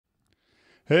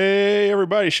Hey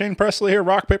everybody, Shane Presley here,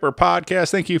 Rock Paper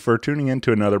Podcast. Thank you for tuning in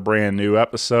to another brand new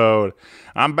episode.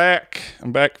 I'm back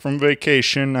from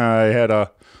vacation. I had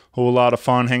a whole lot of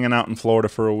fun hanging out in Florida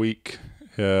for a week.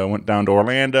 Went down to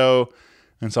Orlando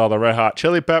and saw the Red Hot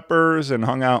Chili Peppers and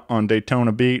hung out on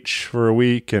Daytona Beach for a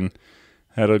week and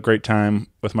had a great time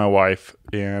with my wife.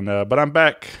 And but I'm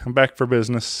back for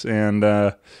business, and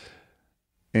I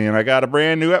got a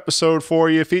brand new episode for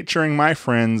you featuring my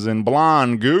friends in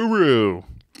Blond Guru.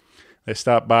 They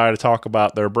stopped by to talk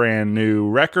about their brand new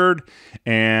record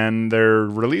and their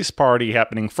release party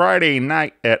happening Friday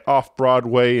night at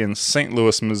Off-Broadway in St.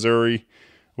 Louis, Missouri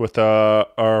with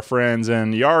our friends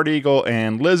in Yard Eagle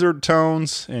and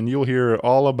Lizardtones, and you'll hear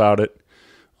all about it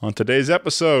on today's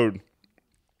episode.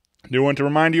 I do want to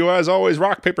remind you, as always,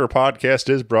 Rock Paper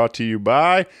Podcast is brought to you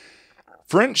by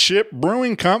Friendship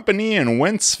Brewing Company in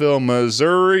Wentzville,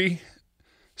 Missouri.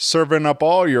 Serving up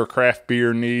all your craft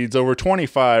beer needs. Over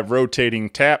 25 rotating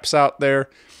taps out there.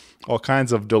 All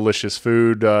kinds of delicious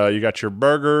food. You got your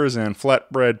burgers and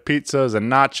flatbread pizzas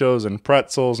and nachos and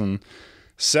pretzels and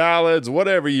salads,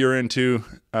 whatever you're into.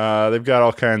 They've got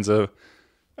all kinds of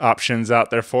options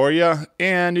out there for you.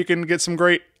 And you can get some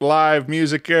great live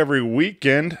music every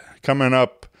weekend. Coming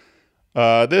up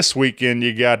this weekend,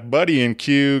 you got Buddy and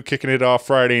Q kicking it off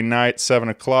Friday night, 7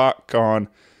 o'clock on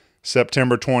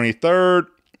September 23rd.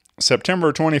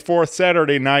 September 24th,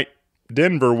 Saturday night,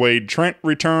 Denver Wade Trent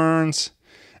returns.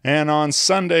 And on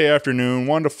Sunday afternoon,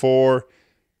 1 to 4,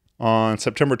 on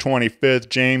September 25th,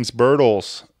 James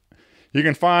Birtles. You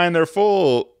can find their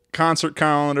full concert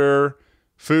calendar,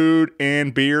 food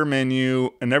and beer menu,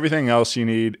 and everything else you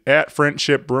need at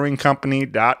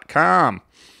friendshipbrewingcompany.com.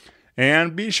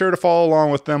 And be sure to follow along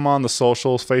with them on the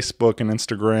socials, Facebook and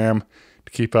Instagram,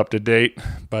 to keep up to date.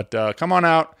 But come on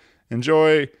out,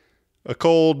 enjoy a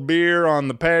cold beer on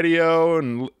the patio,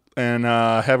 and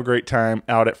have a great time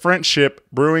out at Friendship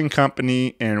Brewing Company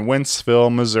in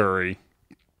Wentzville, Missouri.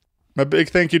 A big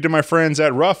thank you to my friends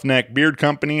at Roughneck Beard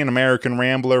Company and American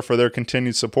Rambler for their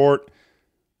continued support.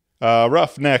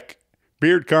 Roughneck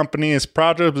Beard Company is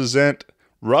proud to present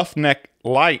Roughneck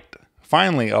Light.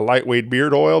 Finally, a lightweight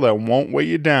beard oil that won't weigh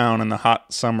you down in the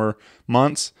hot summer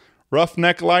months.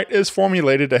 Roughneck Light is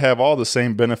formulated to have all the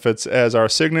same benefits as our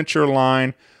signature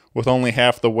line, with only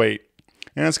half the weight.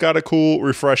 And it's got a cool,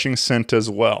 refreshing scent as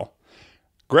well.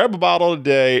 Grab a bottle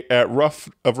today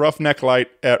of Roughneck Light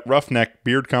at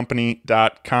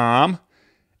roughneckbeardcompany.com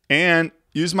and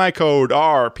use my code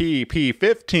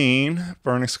RPP15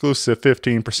 for an exclusive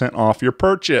 15% off your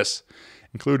purchase,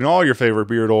 including all your favorite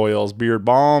beard oils, beard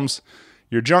balms,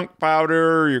 your junk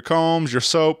powder, your combs, your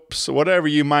soaps, whatever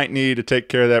you might need to take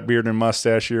care of that beard and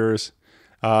mustache of yours.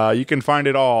 You can find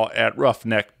it all at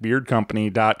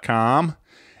roughneckbeardcompany.com.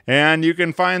 And you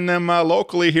can find them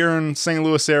locally here in St.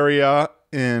 Louis area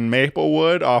in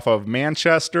Maplewood off of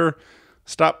Manchester.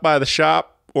 Stop by the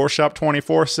shop or shop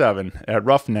 24/7 at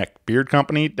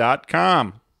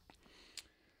roughneckbeardcompany.com.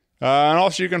 And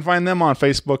also you can find them on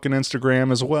Facebook and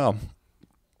Instagram as well.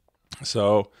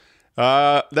 So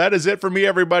that is it for me,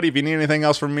 everybody. If you need anything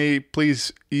else from me,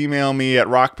 please email me at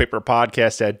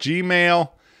rockpaperpodcast@gmail.com.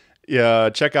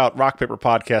 Check out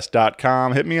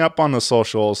rockpaperpodcast.com. Hit me up on the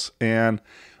socials. And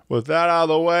with that out of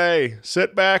the way,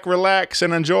 sit back, relax,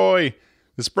 and enjoy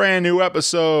this brand new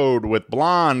episode with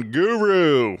Blond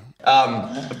Guru.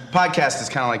 Podcast is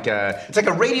kind of like it's like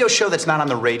a radio show that's not on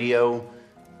the radio.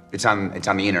 It's on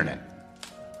the internet.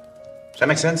 Does that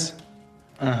make sense?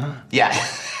 Uh-huh. Yeah.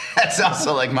 That's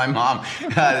also like my mom.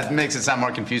 It makes it sound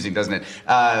more confusing, doesn't it?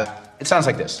 It sounds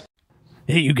like this.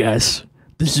 Hey, you guys.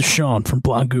 This is Sean from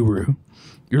Blond Guru.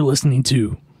 You're listening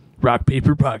to Rock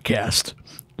Paper Podcast.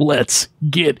 Let's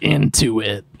get into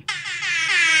it.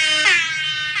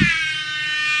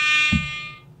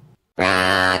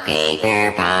 Rock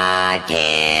Paper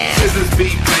Podcast. Scissors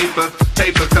beat paper,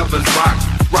 paper covers rock.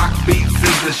 Rock beats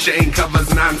scissors, Shane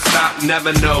covers non-stop.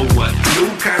 Never know what new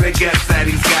kind of guest that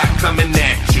he's got coming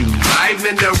at you. Live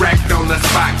and direct on the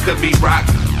spot. Could be rock,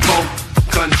 folk,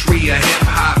 country, or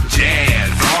hip-hop, jazz.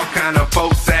 All kind of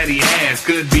folks that he has.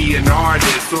 Could be an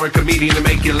artist or a comedian to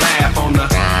make you laugh on the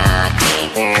Rock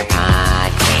Paper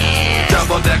Podcast.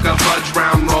 double-decker fudge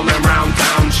round, rolling round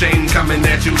town. Shane coming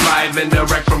at you live and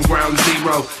direct from ground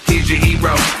zero. He's your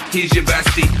hero, he's your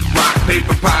bestie. Rock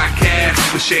Paper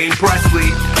Podcast with Shane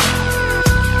Presley.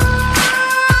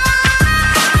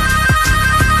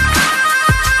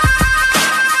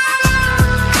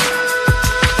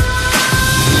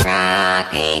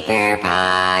 Rock Paper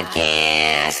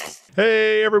Podcast.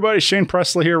 Hey everybody, Shane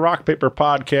Presley here, Rock Paper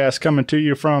Podcast, coming to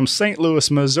you from St.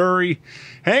 Louis, Missouri.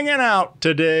 Hanging out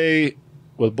today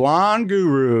with Blond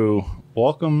Guru.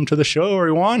 welcome to the show,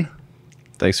 everyone.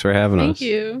 Thanks for having us. Thank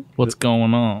you. What's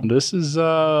going on? This is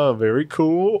very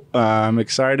cool. I'm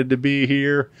excited to be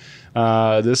here.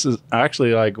 This is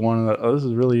actually like this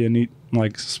is really a neat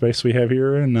like space we have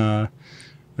here, and I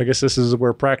guess this is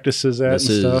where practice is at. This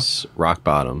and is stuff. rock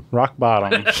bottom. Rock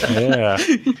bottom. Yeah,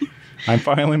 I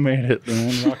finally made it,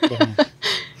 man. Rock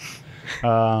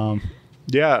bottom.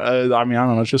 Yeah, I mean, I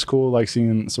don't know. It's just cool, like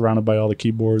seeing surrounded by all the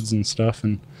keyboards and stuff,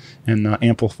 and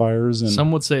amplifiers. And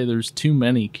Some would say there's too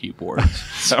many keyboards.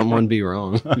 Someone be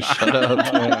wrong. Shut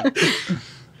up.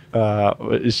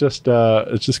 it's just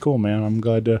cool, man. I'm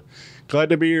glad to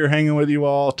be here, hanging with you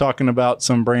all, talking about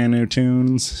some brand new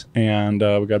tunes, and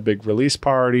we got a big release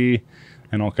party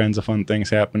and all kinds of fun things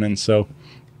happening. So,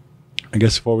 I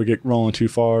guess before we get rolling too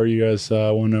far, you guys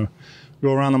want to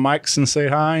go around the mics and say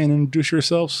hi and introduce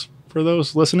yourselves for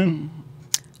those listening.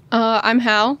 I'm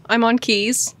Hal. I'm on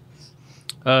keys.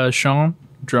 Sean,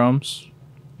 drums.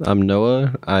 I'm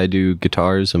Noah. I do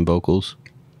guitars and vocals.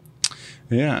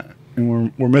 Yeah,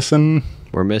 and we're missing.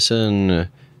 We're missing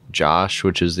Josh,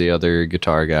 which is the other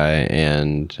guitar guy,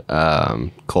 and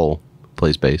Cole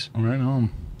plays bass. Right on.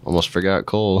 Almost forgot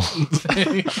Cole.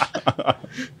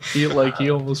 He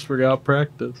almost forgot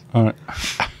practice. All right.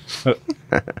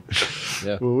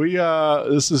 Yeah. Well, we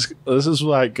this is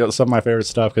like some of my favorite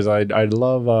stuff because I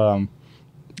love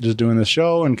just doing this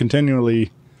show and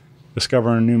continually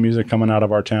discovering new music coming out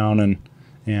of our town,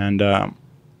 and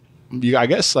I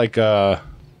guess like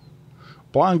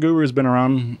Blond Guru has been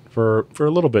around for a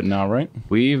little bit now, right?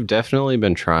 We've definitely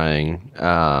been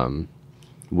trying.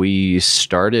 We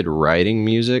started writing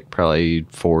music probably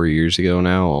 4 years ago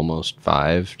now, almost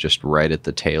 5, just right at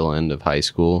the tail end of high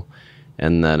school.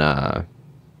 And then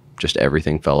just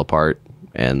everything fell apart,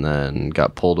 and then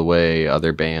got pulled away,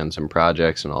 other bands and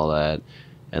projects and all that.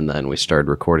 And then we started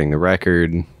recording the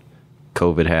record.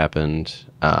 COVID happened.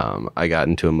 I got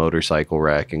into a motorcycle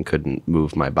wreck and couldn't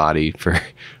move my body for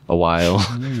a while.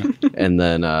 And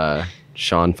then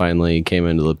Sean finally came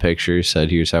into the picture, said,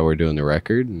 "Here's how we're doing the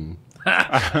record." And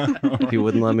he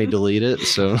wouldn't let me delete it,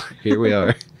 so here we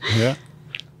are. Yeah.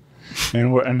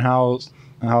 And how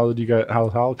did you guys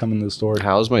how come into the story?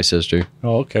 How's my sister?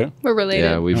 Oh, okay. We're related.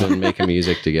 Yeah, we've been making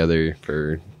music together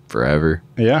for forever.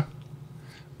 Yeah.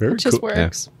 Very It just cool.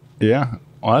 works. Yeah.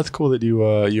 Well, that's cool that you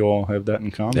all have that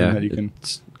in common. Yeah, That you can.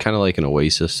 it's kind of like an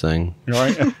Oasis thing.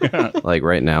 Right. Yeah. Like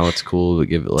right now, it's cool, but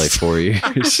give it like 4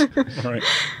 years. Right.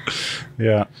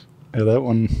 Yeah. Yeah. That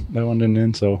one didn't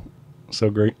end so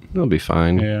great. It'll be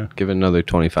fine. Yeah. Give it another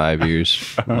 25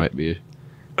 years. Might be.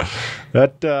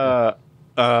 That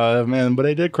man, but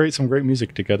they did create some great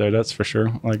music together. That's for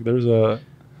sure. Like there's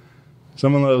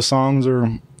some of those songs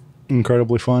are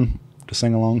incredibly fun to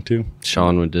sing along to.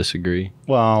 Sean would disagree.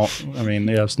 Well, I mean,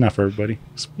 yeah, it's not for everybody.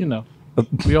 You know,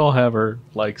 we all have our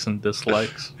likes and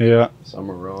dislikes. Yeah. Some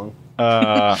are wrong.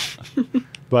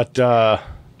 But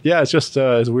yeah, it's just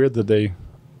it's weird that they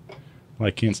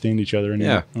like can't stand each other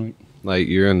anymore. Yeah. Like, Like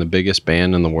you're in the biggest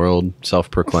band in the world,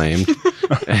 self-proclaimed,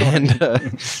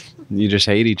 and you just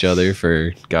hate each other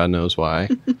for God knows why,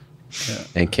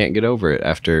 and can't get over it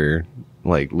after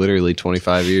like literally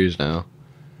 25 years now.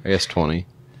 I guess 20.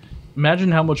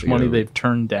 Imagine how much money Yeah. they've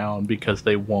turned down because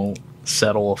they won't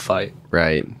settle a fight.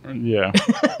 Right. yeah.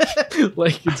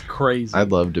 Like, it's crazy.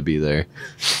 I'd love to be there.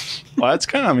 Well, that's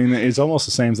kind of. I mean, it's almost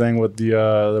the same thing with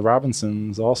the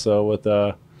Robinsons. Also with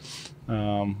oh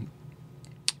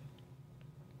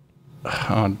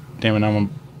damn it, I'm a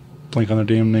blank on their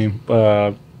damn name.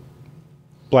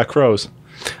 Black Crows.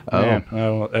 Oh.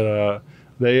 Man,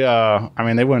 they I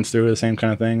mean, they went through the same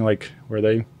kind of thing, like where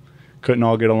they couldn't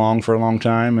all get along for a long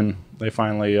time, and they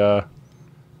finally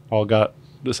all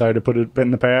decided to put it in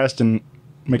the past and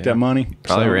make that money.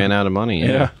 Probably So- ran out of money.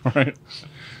 Yeah, right.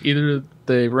 Either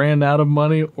they ran out of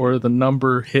money or the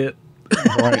number hit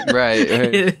Right. Right.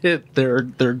 hit their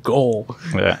goal.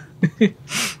 Yeah.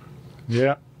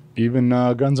 Yeah. Even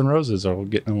Guns N' Roses are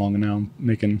getting along now,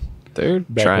 making They're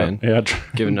back trying. up. Yeah.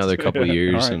 Give another couple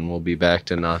years All right. and we'll be back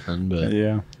to nothing. But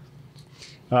Yeah.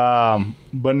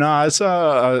 But no, it's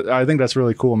I think that's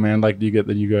really cool, man. Like you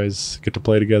guys get to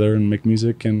play together and make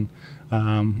music, and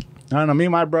I don't know. Me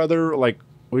and my brother, like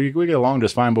we get along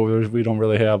just fine, but we don't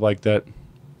really have like that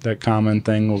common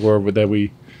thing where that we're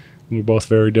both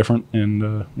very different,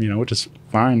 and which is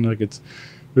fine. Like it's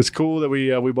cool that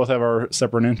we both have our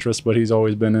separate interests, but he's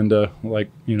always been into like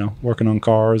working on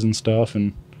cars and stuff,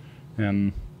 and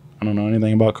I don't know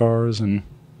anything about cars, and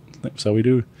so we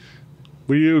do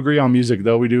agree on music,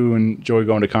 though. We do enjoy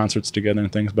going to concerts together and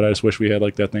things, but I just wish we had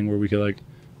like that thing where we could like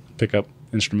pick up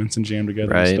instruments and jam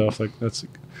together Right. and stuff. Like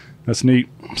that's neat.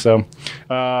 So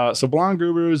so Blond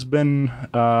Guru has been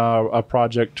a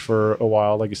project for a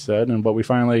while, like you said, but we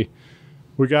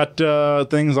got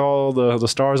things, all the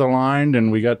stars aligned,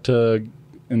 and we got down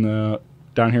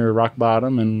here at Rock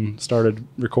Bottom and started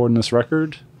recording this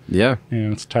record. Yeah.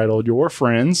 And it's titled Your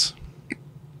Friends,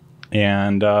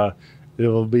 and it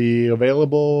will be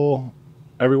available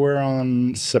everywhere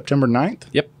on September 9th.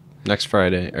 Yep. Next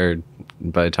Friday, or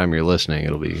by the time you're listening,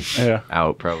 it'll be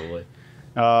out probably.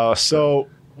 So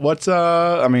what's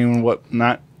not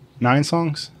 9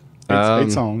 songs?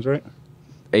 8 songs, right?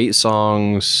 8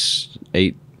 songs,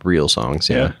 8 real songs.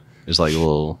 Yeah. There's like a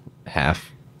little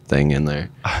half thing in there.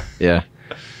 Yeah.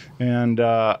 And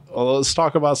let's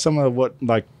talk about some of what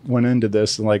like went into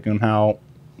this, and how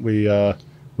we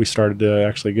started to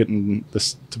actually getting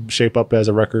this to shape up as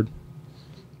a record.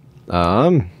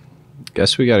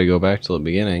 Guess we got to go back to the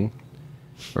beginning,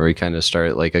 where we kind of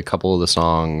start like a couple of the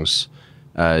songs.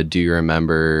 Do You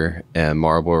Remember and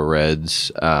Marlboro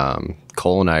Reds?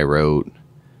 Cole and I wrote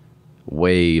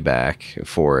way back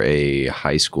for a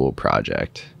high school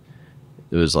project.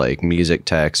 It was like music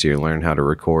tech, so you learn how to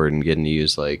record and getting to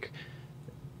use like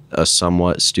a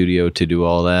somewhat studio to do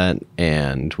all that.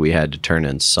 And we had to turn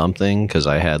in something because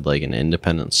I had like an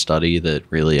independent study that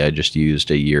really I just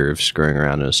used a year of screwing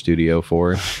around in a studio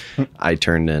for. I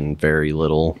turned in very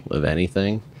little of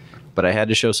anything, but I had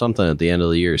to show something at the end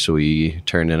of the year. So we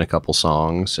turned in a couple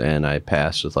songs and I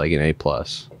passed with like an A+.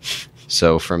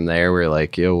 So from there, we're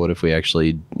like, yo, what if we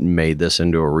actually made this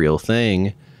into a real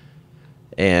thing?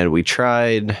 And we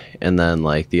tried, and then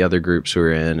like the other groups we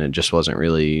were in, it just wasn't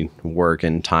really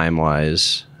working time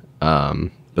wise.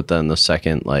 But then the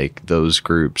second like those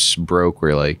groups broke,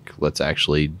 we're like, let's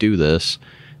actually do this.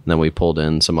 And then we pulled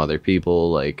in some other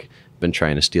people, like been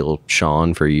trying to steal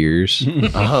Sean for years.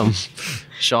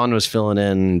 Sean was filling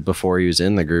in before he was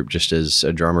in the group, just as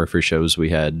a drummer for shows we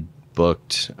had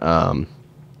booked. And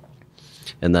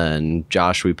then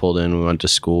Josh we pulled in, we went to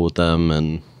school with them,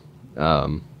 and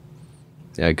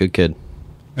yeah, good kid.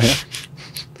 Yeah.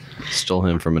 Stole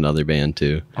him from another band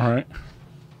too. All right.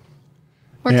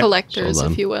 Or Yeah. collectors, Sold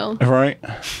them. if you will. All right.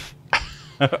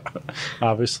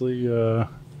 Obviously, but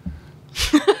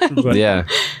Yeah.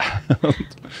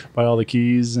 by all the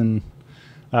keys and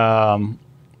yeah,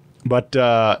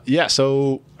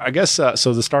 so I guess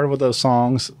so the start with those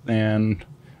songs, and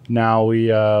now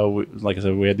we like I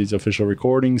said, we had these official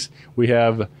recordings. We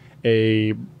have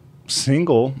a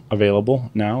single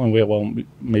available now, and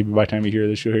maybe by the time you hear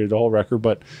this you'll hear the whole record,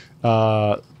 but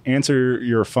Answer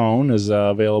Your Phone is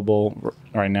available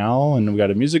right now, and we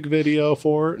got a music video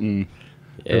for it and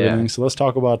everything. So let's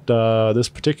talk about this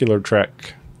particular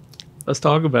track. Let's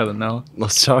talk about it now.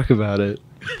 Let's talk about it.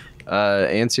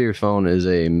 Answer Your Phone is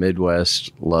a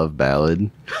Midwest love ballad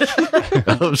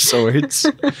of sorts.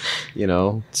 You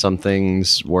know, some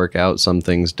things work out, some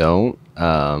things don't.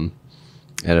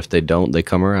 And if they don't, they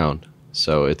come around.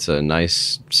 So it's a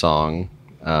nice song.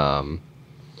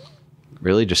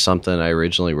 Really just something I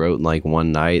originally wrote in like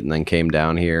one night, and then came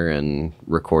down here and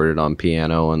recorded on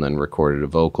piano, and then recorded a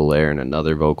vocal layer and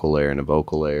another vocal layer and a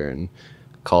vocal layer, and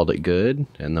called it good.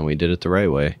 And then we did it the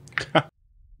right way.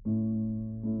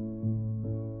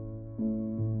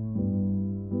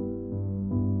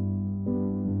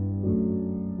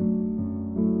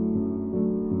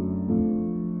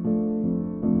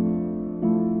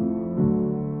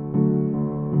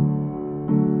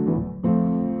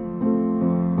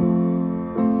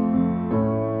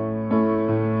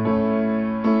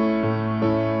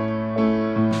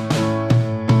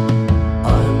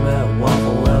 I'm at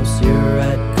Waffle House, you're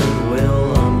at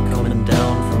Goodwill. I'm coming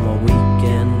down from a week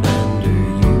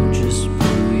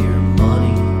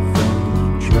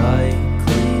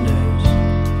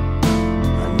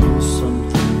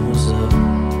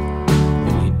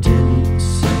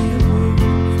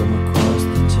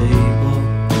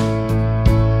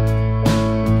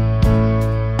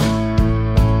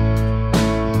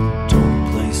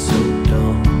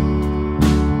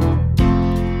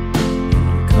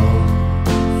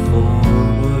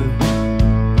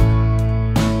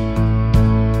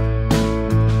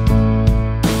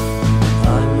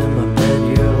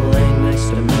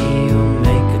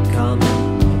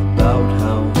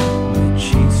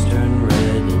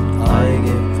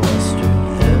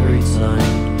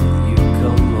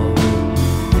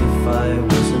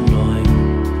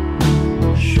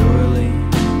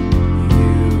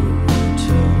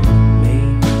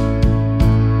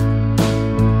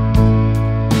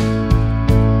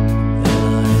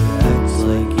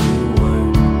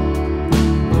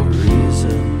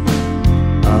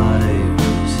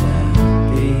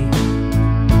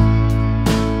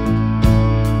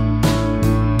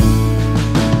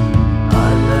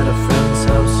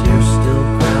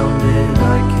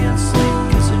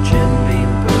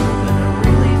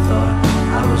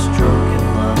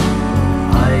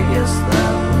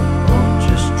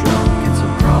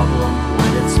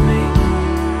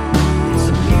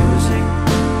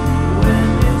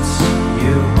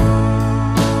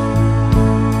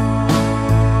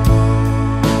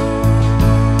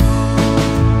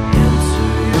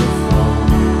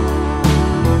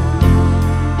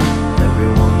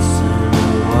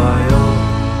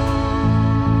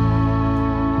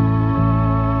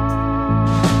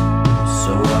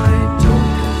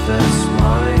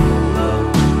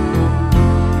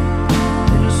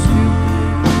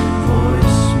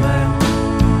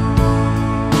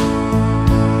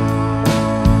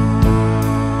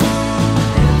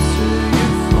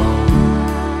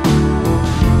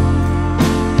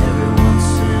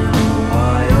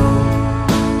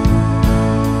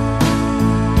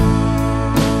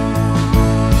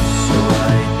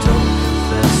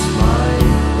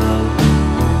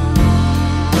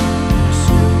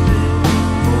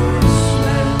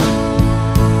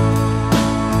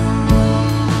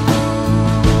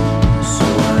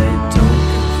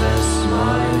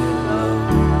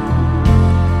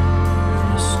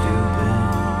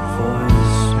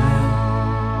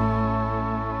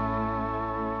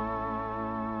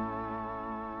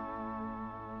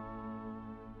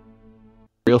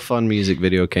real fun music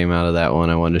video came out of that one.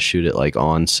 I wanted to shoot it like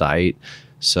on site.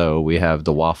 So we have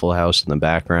the Waffle House in the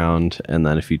background, and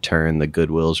then if you turn, the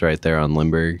Goodwill's right there on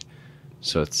Lindbergh.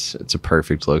 So it's a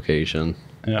perfect location.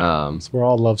 Yeah, it's where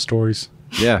all love stories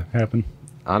Yeah, happen.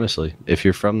 honestly, if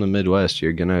you're from the Midwest,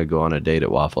 you're gonna go on a date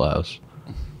at Waffle House.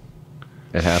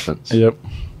 It happens. Yep.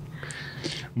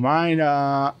 Mine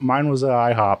was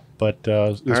IHOP, but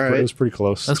it was pretty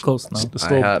close. That's close enough.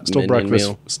 IHOP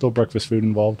minion Still breakfast food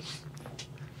involved.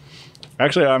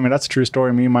 Actually, I mean that's a true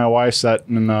story. Me and my wife sat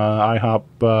in the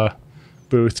IHOP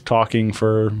booth talking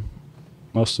for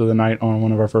most of the night on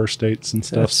one of our first dates and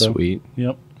stuff. That's so, sweet.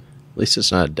 Yep. At least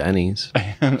it's not Denny's.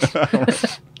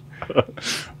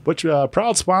 Which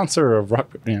proud sponsor of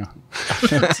Rock. Yeah.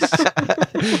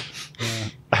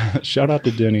 Shout out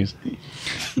to Denny's.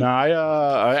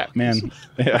 No, man.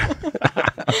 Yeah.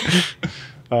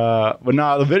 But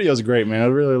no, the video is great, man.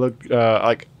 It really look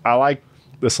like I like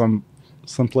the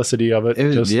simplicity of it.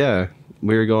 Yeah.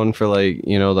 We were going for like,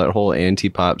 that whole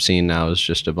anti-pop scene now is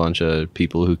just a bunch of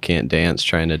people who can't dance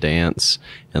trying to dance,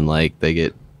 and like they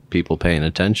get people paying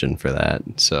attention for that.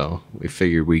 So we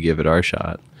figured we give it our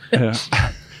shot. Yeah.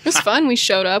 It was fun. We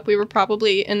showed up. We were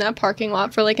probably in that parking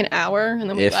lot for like an hour, and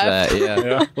then we If left. that,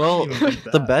 yeah. Well,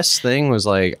 the best thing was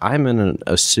like I'm in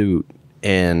a suit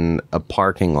in a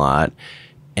parking lot,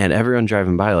 and everyone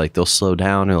driving by, like they'll slow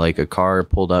down, or like a car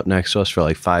pulled up next to us for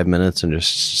like 5 minutes and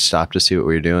just stop to see what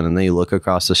we were doing, and then you look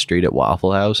across the street at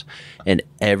Waffle House, and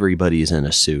everybody's in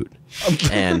a suit,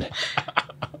 and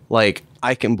like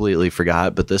I completely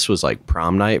forgot, but this was like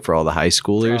prom night for all the high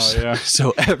schoolers. Oh, yeah.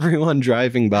 So everyone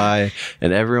driving by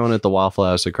and everyone at the Waffle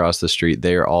House across the street,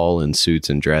 they're all in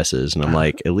suits and dresses. And I'm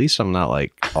like, at least I'm not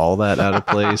like all that out of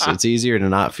place. It's easier to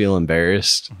not feel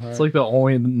embarrassed. It's like the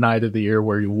only night of the year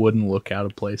where you wouldn't look out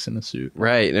of place in a suit.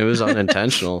 Right. And it was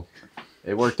unintentional.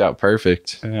 It worked out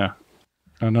perfect. Yeah.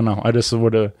 I don't know. I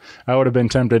would have been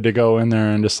tempted to go in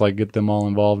there and just like get them all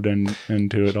involved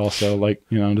into it also. Like,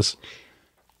 just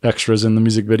extras in the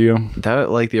music video. That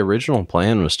like the original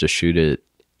plan was to shoot it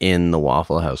in the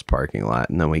Waffle House parking lot,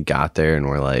 and then we got there and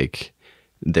we're like,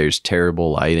 there's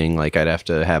terrible lighting, like I'd have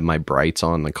to have my brights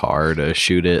on the car to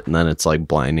shoot it, and then it's like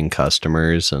blinding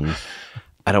customers, and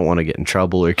I don't want to get in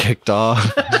trouble or kicked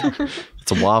off.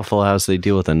 It's a Waffle House, they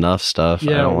deal with enough stuff. I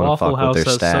Yeah, don't want to Waffle fuck House with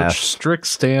their has staff. such strict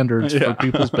standards for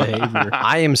people's behavior.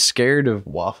 I am scared of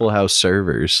Waffle House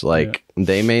servers. Like,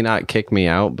 they may not kick me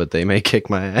out, but they may kick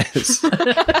my ass.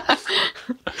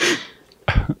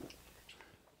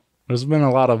 There's been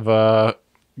a lot of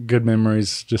good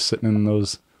memories just sitting in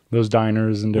those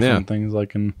diners and different things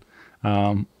like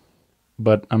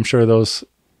but I'm sure those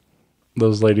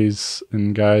ladies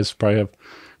and guys probably have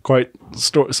quite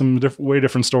some way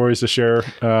different stories to share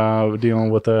dealing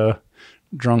with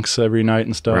drunks every night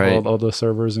and stuff. Right. All the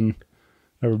servers and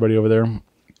everybody over there.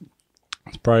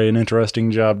 It's probably an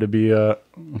interesting job to be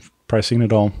probably seen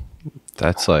it all.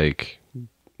 That's like,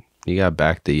 you got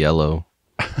back to yellow.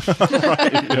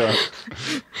 Right, yeah.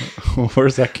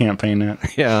 Where's that campaign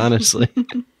at? Yeah, honestly.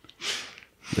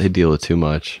 They deal with too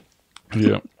much.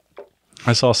 Yeah.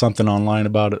 I saw something online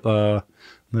about it.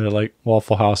 They're like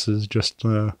Waffle Houses, just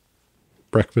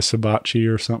breakfast hibachi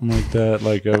or something like that.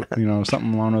 Like,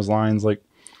 something along those lines. Like,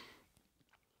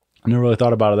 I never really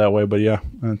thought about it that way, but yeah.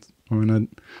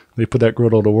 They put that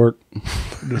griddle to work.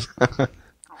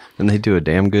 And they do a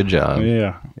damn good job.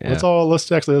 Yeah. Let's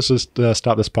just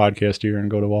stop this podcast here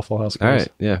and go to Waffle House. All right.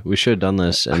 Yeah, we should have done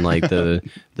this in like the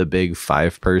big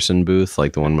 5-person booth,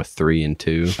 like the one with 3 and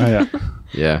 2. Oh, yeah.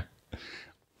 Yeah.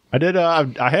 I did.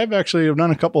 I've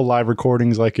done a couple of live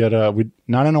recordings, like at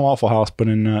not in a Waffle House, but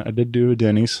I did do a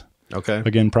Denny's. Okay.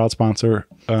 Again, proud sponsor.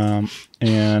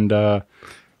 And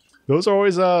those are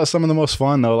always some of the most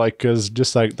fun though, like because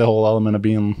just like the whole element of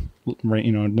being,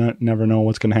 never know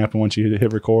what's going to happen once you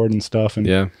hit record and stuff. And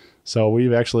Yeah. so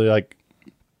we've actually I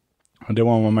did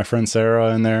one with my friend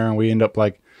Sarah in there, and we end up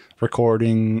like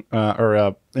recording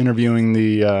or interviewing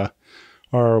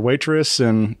our waitress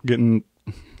and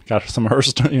got some of her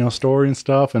story and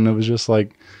stuff, and it was just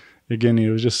like, again, it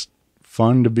was just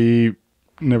fun to be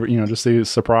just the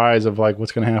surprise of like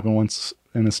what's going to happen once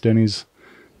in a Denny's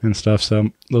and stuff.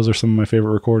 So those are some of my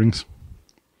favorite recordings.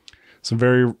 Some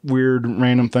very weird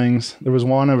random things. There was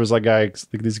one, it was like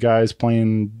these guys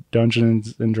playing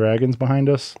Dungeons and Dragons behind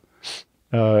us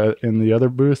in the other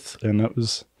booth, and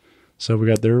so we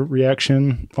got their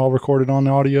reaction all recorded on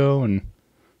audio, and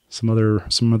some other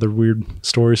weird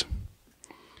stories.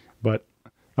 But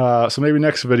so maybe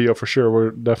next video for sure,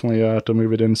 we're definitely to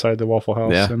move it inside the Waffle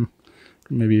House and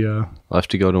maybe I'll have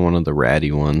to go to one of the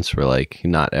ratty ones where like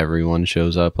not everyone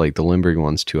shows up. Like the Limburg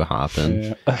one's too hopping.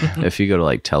 Yeah. If you go to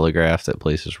like Telegraph, that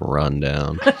place is run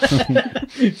down.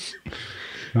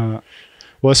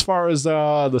 Well, as far as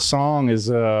the song is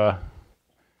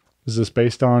this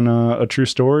based on a true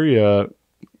story?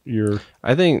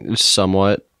 I think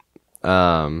somewhat.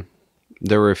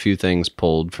 There were a few things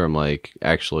pulled from like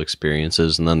actual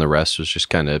experiences, and then the rest was just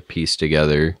kind of pieced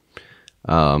together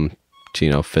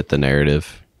to fit the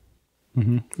narrative.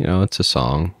 Mm-hmm. It's a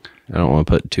song. I don't want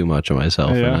to put too much of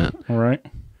myself in it. All right.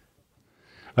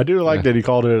 I do like that he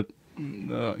called it,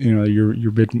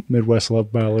 your Midwest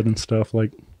love ballad and stuff.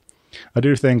 Like, I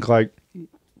do think like,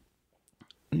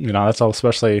 that's all,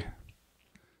 especially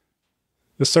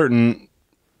a certain,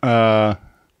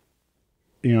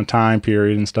 time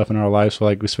period and stuff in our lives. So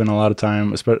like we spend a lot of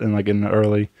time, especially in, like in the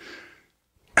early,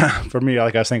 for me,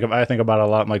 like I think about it a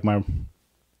lot, like my,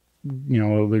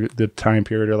 the time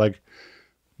period or like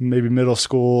maybe middle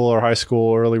school or high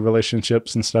school, early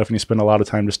relationships and stuff. And you spend a lot of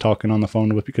time just talking on the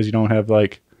phone because you don't have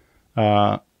like,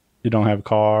 you don't have a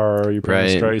car or you're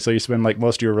pretty straight. So you spend like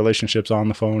most of your relationships on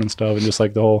the phone and stuff. And just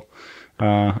like the whole,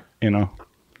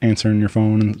 answering your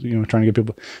phone and, trying to get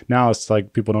people. Now it's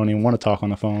like people don't even want to talk on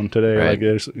the phone today. Right. Like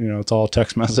there's, it's all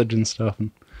text message and stuff.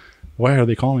 And why are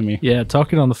they calling me? Yeah,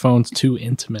 talking on the phone's too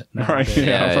intimate nowadays. Right.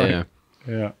 Yeah.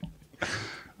 Yeah.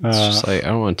 It's just like I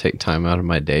don't want to take time out of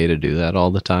my day to do that all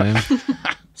the time,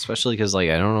 especially because like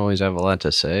I don't always have a lot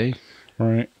to say.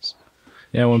 Right.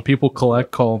 Yeah, when people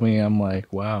call me, I'm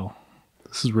like, wow,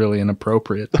 this is really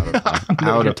inappropriate.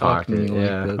 Out of pocket. Like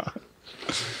Yeah.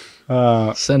 this.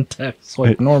 Send texts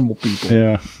like normal people.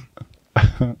 Yeah.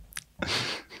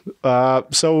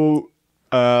 So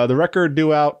the record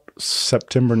due out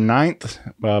September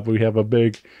 9th. We have a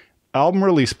big album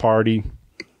release party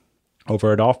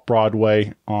over at Off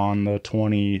Broadway on the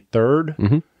 23rd.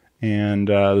 Mm-hmm. And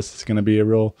this is going to be a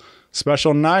real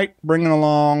special night, bringing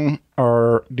along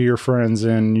our dear friends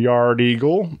in Yard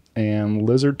Eagle and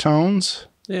Lizardtones.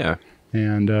 Yeah.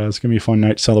 And it's going to be a fun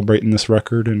night celebrating this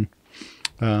record. And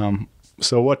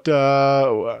so what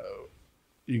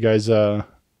you guys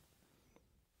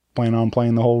plan on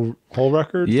playing the whole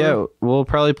record? Yeah, we'll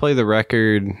probably play the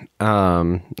record,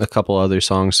 a couple other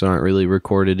songs that aren't really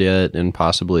recorded yet, and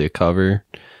possibly a cover.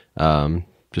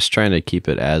 Just trying to keep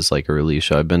it as like a release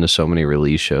show. I've been to so many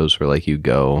release shows where like you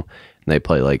go and they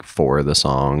play like 4 of the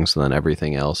songs and then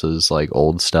everything else is like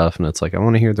old stuff, and it's like I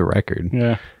want to hear the record.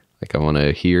 Yeah. Like I want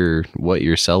to hear what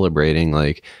you're celebrating.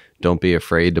 Like don't be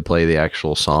afraid to play the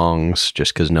actual songs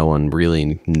just because no one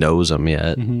really knows them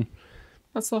yet. Mm-hmm.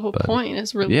 That's the whole point,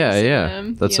 is releasing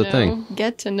them. That's the thing.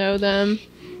 Get to know them.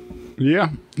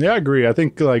 Yeah, I agree. I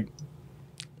think like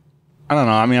I don't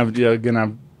know. I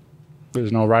mean,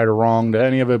 there's no right or wrong to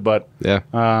any of it, but Yeah.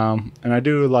 and I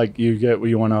do like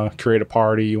you want to create a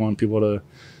party. You want people to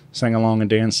sing along and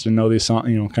dance to know these songs.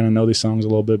 Kind of know these songs a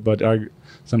little bit. But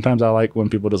sometimes I like when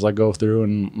people just like go through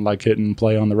and like hit and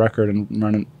play on the record and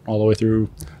run it all the way through.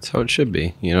 That's how it should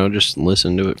be. Just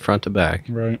listen to it front to back.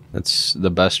 Right. That's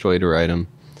the best way to write them.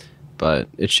 But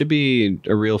it should be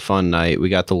a real fun night. We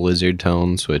got the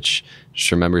Lizardtones, which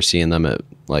just remember seeing them at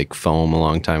like Foam a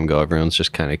long time ago. Everyone's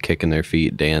just kind of kicking their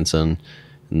feet, dancing.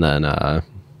 And then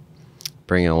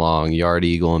bringing along Yard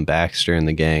Eagle and Baxter and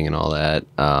the gang and all that.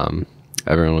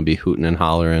 Everyone will be hooting and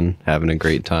hollering, having a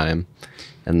great time.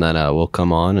 And then we'll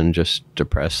come on and just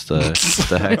depress the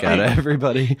heck out of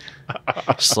everybody.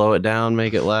 Slow it down,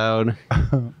 make it loud.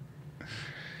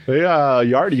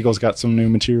 Yard Eagle's got some new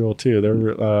material too.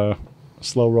 They're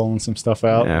slow rolling some stuff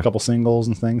out, Yeah. a couple singles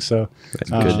and things. So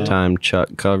Good time Chuck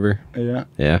cover. yeah.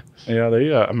 Yeah.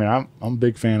 I mean, I'm a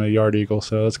big fan of Yard Eagle,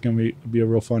 so it's gonna be a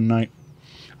real fun night.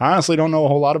 I honestly don't know a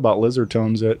whole lot about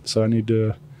Lizardtones yet, so I need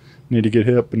to get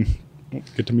hip and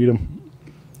get to meet them.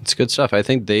 It's good stuff. I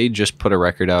think they just put a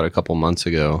record out a couple months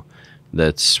ago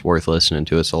that's worth listening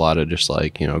to. It's a lot of just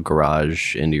like,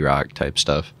 garage indie rock type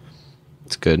stuff.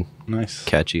 It's good. Nice.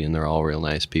 Catchy, and they're all real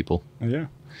nice people. Yeah.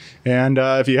 And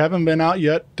if you haven't been out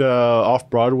yet, Off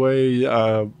Broadway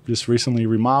just recently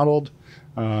remodeled.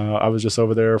 I was just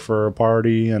over there for a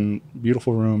party, and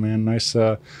beautiful room, man. Nice.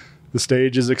 The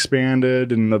stage is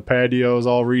expanded and the patio is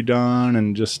all redone,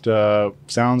 and just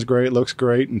sounds great, looks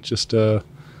great, and just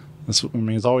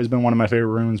it's always been one of my favorite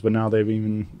rooms, but now they've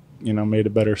even made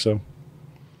it better. So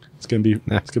it's gonna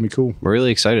be cool. We're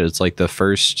really excited. It's like the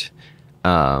first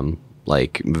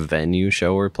like venue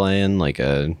show we're playing. Like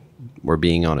we're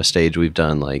being on a stage. We've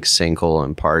done like sinkhole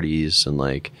and parties and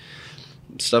like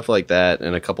stuff like that,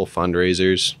 and a couple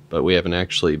fundraisers, but we haven't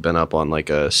actually been up on like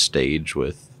a stage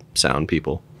with sound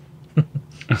people.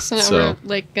 So now So- we're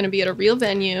like going to be at a real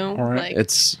venue. right. Like,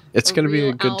 It's going to be a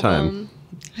real good time. album.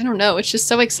 I don't know. It's just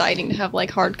so exciting to have like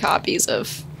hard copies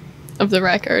of the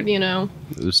record, you know?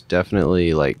 It was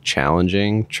definitely like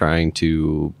challenging trying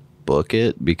to book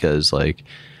it because like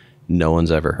no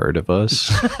one's ever heard of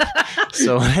us.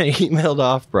 So when I emailed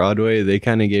off Broadway, they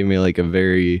kind of gave me like a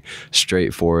very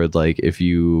straightforward, like, if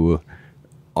you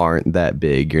aren't that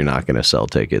big, you're not going to sell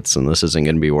tickets and this isn't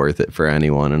going to be worth it for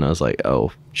anyone. And I was like,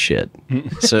 oh shit.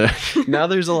 So now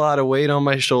there's a lot of weight on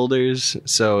my shoulders.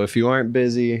 So if you aren't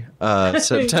busy,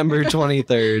 September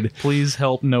 23rd, Please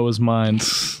help Noah's mind.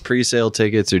 pre-sale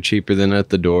tickets are cheaper than at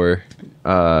the door.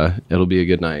 It'll be a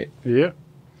good night. Yeah.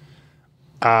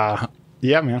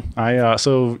 Yeah, man.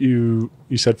 So you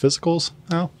said physicals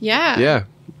now? Yeah. Yeah.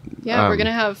 Yeah, we're going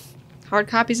to have hard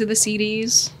copies of the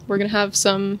CDs. We're going to have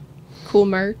some cool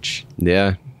merch.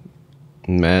 Yeah.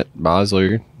 Matt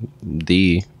Bosler,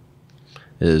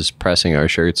 is pressing our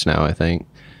shirts now, I think.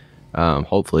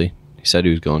 Hopefully. He said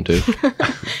he was going to.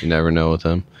 You never know with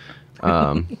him.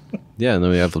 Yeah, and then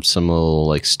we have some little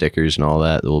like stickers and all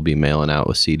that we'll be mailing out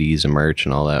with CDs and merch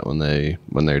and all that when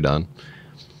they're done.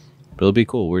 But it'll be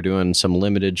cool. We're doing some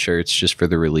limited shirts just for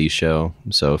the release show.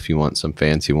 So if you want some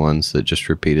fancy ones that just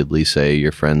repeatedly say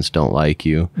your friends don't like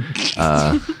you,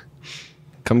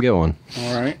 come get one.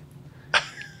 All right.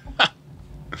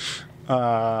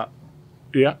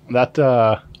 Yeah, that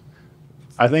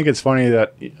I think it's funny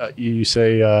that you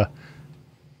say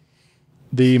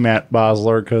the Matt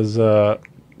Bosler because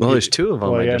Well, there's two of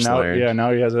them. I yeah, just now learned.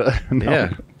 now he has a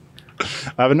Yeah.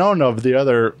 I've known of the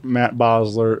other Matt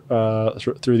Bosler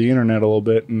through the internet a little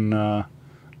bit, and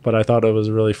but I thought it was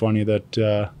really funny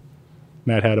that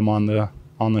Matt had him on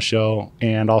the show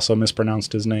and also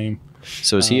mispronounced his name.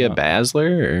 So is he a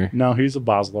Basler or? No, he's a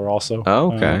Bosler also.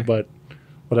 Oh, okay. But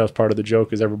that was part of the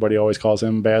joke is everybody always calls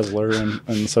him Basler,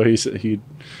 and so he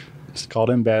just called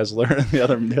him Basler and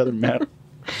the other Matt.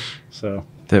 So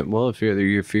Well, if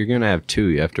you're gonna have two,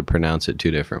 you have to pronounce it two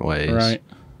different ways. right,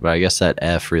 But I guess that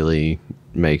F really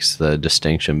makes the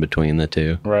distinction between the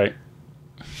two. right,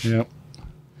 yep.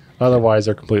 Otherwise,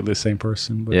 they're completely the same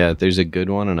person. But Yeah, there's a good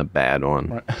one and a bad one.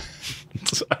 Right.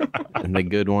 And the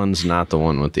good one's not the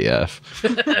one with the F.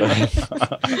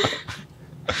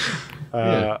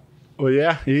 Well,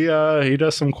 yeah, he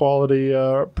does some quality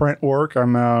print work.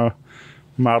 I'm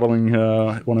modeling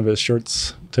one of his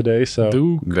shirts today, so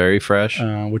Duke. Very fresh.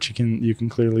 which you can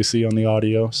clearly see on the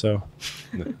audio. So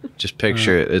Just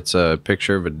picture it. It's a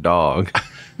picture of a dog,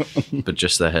 but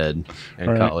just the head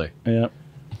and Right. collar. yeah,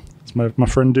 it's my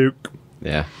friend Duke.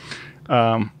 Yeah.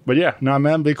 But yeah, no,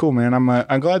 man, it'd be cool, man.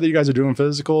 I'm glad that you guys are doing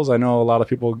physicals. I know a lot of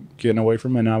people getting away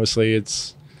from it, and obviously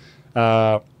it's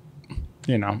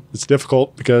it's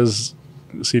difficult because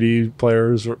CD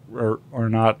players are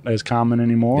not as common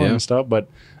anymore Yeah. and stuff. But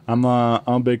I'm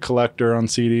a big collector on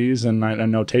CDs, and I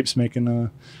know tape's making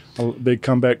a big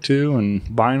comeback too, and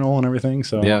vinyl and everything.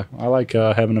 So Yeah. I like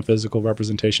having a physical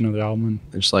representation of the album.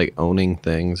 Just like owning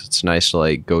things. It's nice to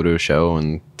like go to a show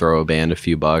and throw a band a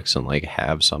few bucks and like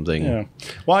have something. Yeah.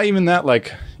 Well, even that,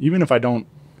 like, even if I don't,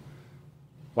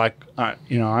 like, I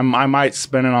might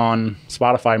spend it on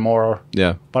Spotify more,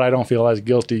 Yeah. but I don't feel as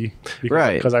guilty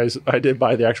Right. because I did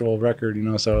buy the actual record,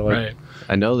 so like, Right.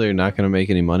 I know they're not going to make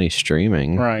any money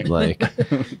streaming. Right. Like,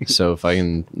 so if I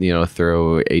can,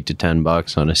 throw $8 to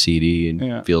 $10 on a CD, it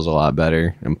Yeah. feels a lot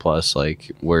better. And plus, like,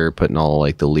 we're putting all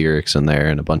like the lyrics in there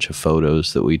and a bunch of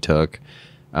photos that we took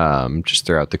just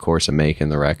throughout the course of making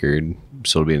the record.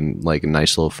 So it'll be like a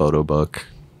nice little photo book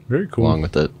very cool. along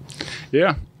with it.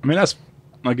 Yeah. I mean, that's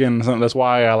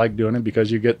why I like doing it,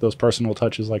 because you get those personal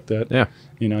touches like that. Yeah.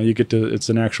 You get to, it's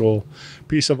an actual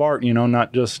piece of art,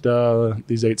 not just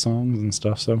these 8 songs and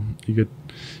stuff. So you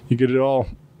get it all.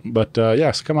 But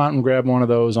yes, come out and grab one of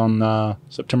those on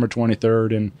September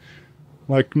 23rd. And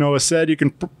like Noah said, you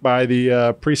can buy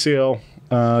the pre-sale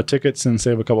tickets and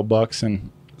save a couple bucks and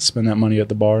spend that money at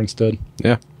the bar instead.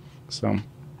 Yeah. So,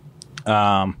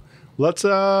 let's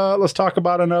talk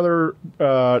about another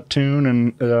tune,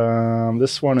 and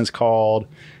this one is called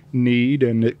 "Need,"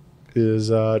 and it is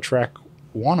track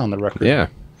 1 on the record. Yeah.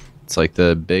 It's like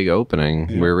the big opening.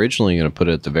 Yeah. We're originally going to put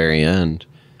it at the very end.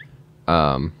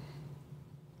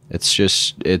 It's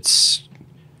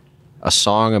a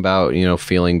song about,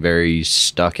 feeling very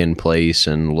stuck in place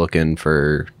and looking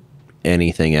for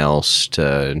anything else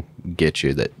to get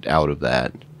you out of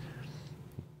that.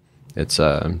 It's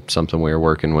something we were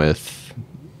working with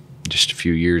just a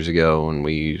few years ago. When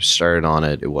we started on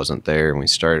it, it wasn't there, and we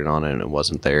started on it and it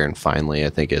wasn't there, and finally I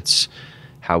think it's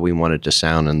how we want it to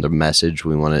sound and the message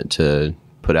we want it to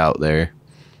put out there.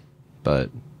 But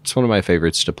It's one of my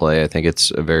favorites to play. I think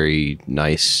it's a very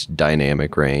nice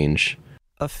dynamic range.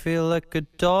 I feel like a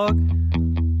dog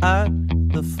at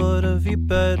the foot of your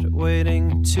bed,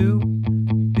 waiting to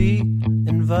be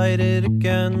invited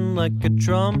again, like a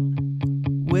drum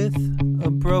with a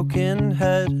broken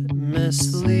head,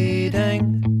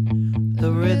 misleading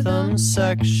the rhythm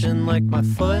section, like my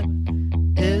foot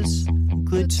is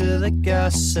glued to the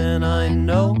gas, and I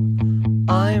know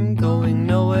I'm going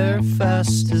nowhere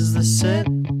fast. Is this it?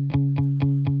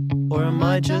 Or am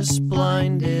I just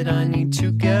blinded? I need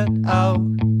to get out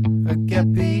or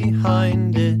get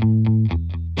behind it.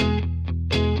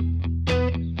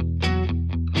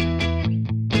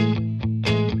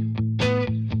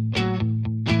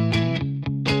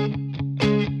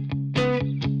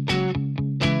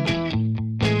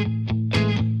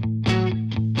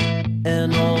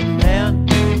 An old man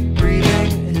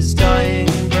breathing his dying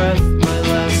breath. My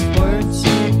last words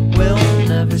will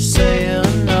never say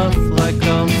enough, like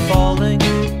I'm falling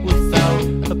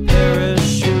without a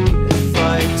parachute. If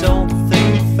I don't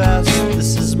think fast,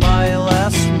 this is my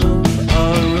last move. A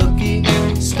rookie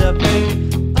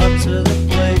stepping up to the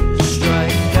plate,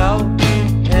 strike out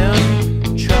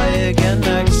and try again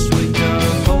next week. Are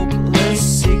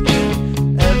hopeless,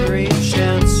 seeking every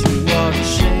chance,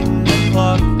 watching the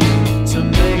clock to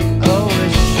make a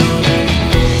wish on it.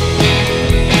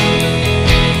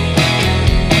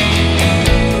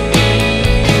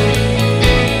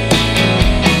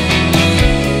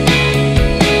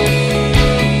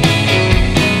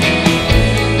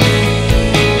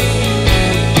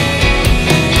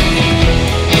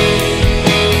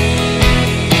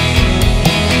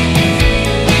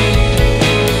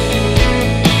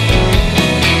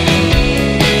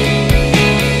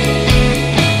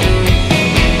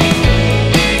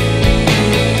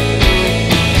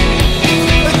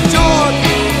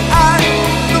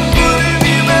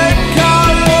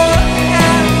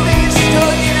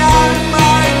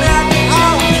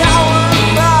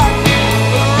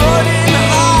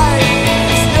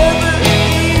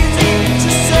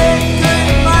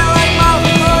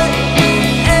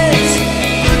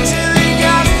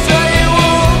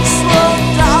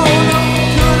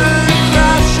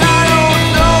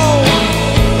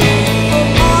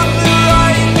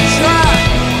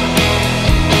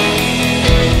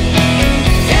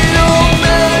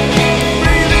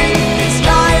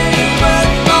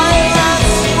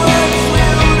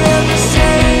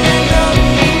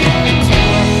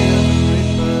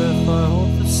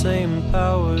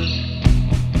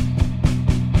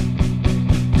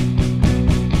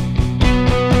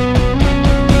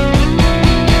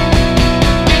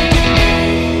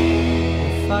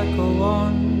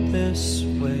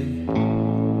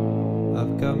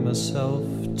 Myself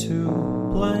to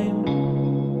blame.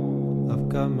 I've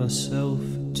got myself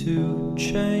to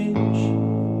change.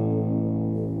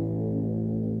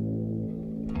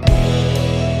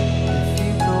 If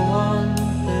you go on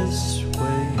this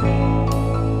way,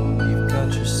 you've got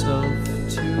yourself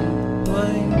to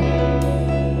blame.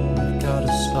 We've got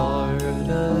to start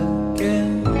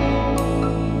again.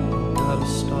 We've got to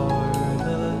start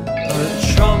again. A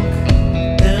trunk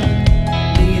in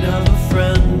need of a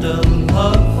friend, a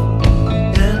love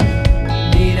in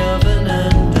need of an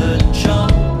end, a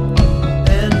jump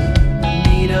in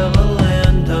need of a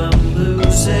land. I'm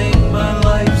losing my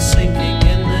life, sinking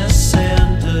in this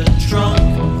sand. A drunk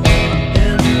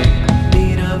in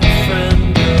need of a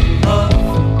friend, a love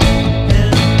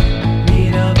in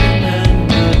need of an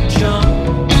end, a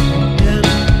jump in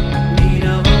need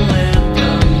of a land.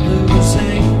 I'm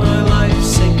losing my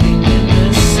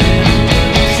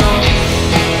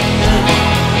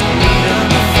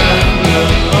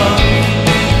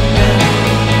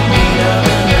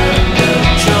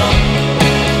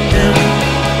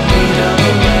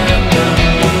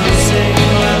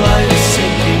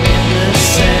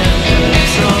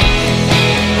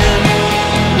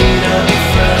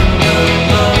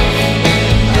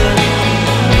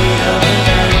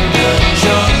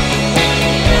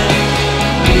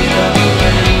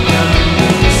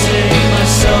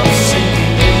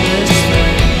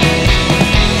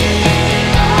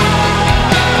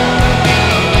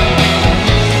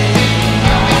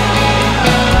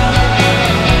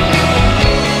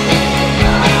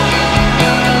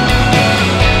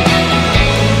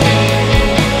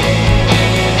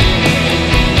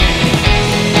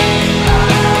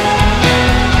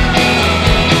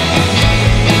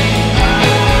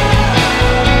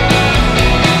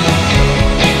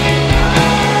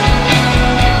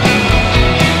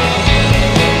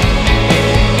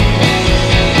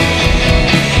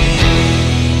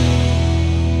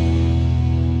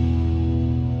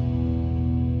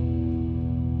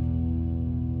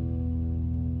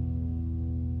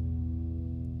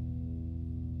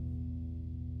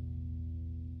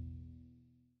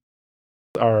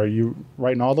Are you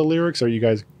writing all the lyrics? Or you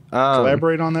guys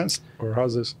collaborate on that? Or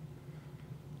how's this?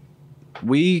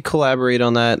 We collaborate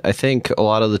on that. I think a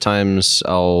lot of the times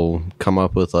I'll come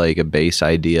up with like a bass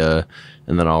idea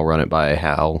and then I'll run it by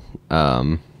Hal.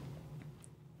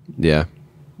 Yeah.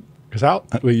 Because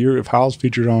if Hal's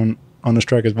featured on this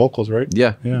track as vocals, right?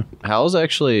 Yeah. Yeah. Hal's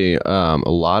actually a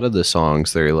lot of the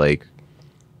songs, they're like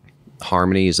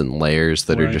harmonies and layers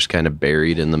that are just kind of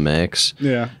buried in the mix.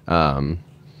 Yeah.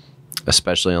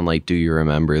 Especially on like Do You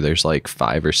Remember, there's like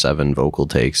 5 or 7 vocal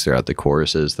takes throughout the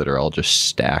choruses that are all just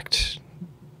stacked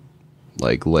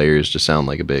like layers to sound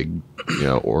like a big,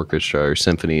 orchestra or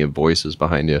symphony of voices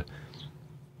behind you.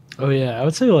 Oh yeah, I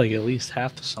would say like at least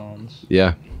half the songs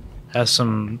Yeah. has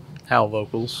some Hal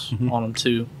vocals on them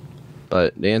too.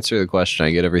 But to answer the question,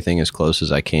 I get everything as close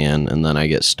as I can, and then I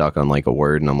get stuck on like a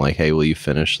word, and I'm like, "Hey, will you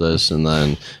finish this?" And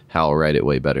then Hal will write it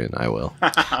way better than I will.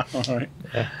 All right.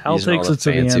 Yeah, Hal Using takes all it the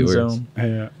to the end fancy words. zone.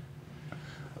 Yeah.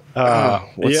 I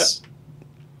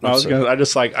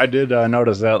did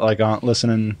notice that like on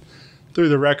listening through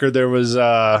the record, there was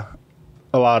a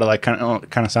lot of like kind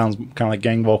of sounds kind of like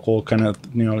gang vocal kind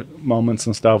of moments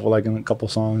and stuff. Like in a couple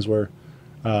songs where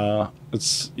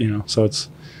it's so it's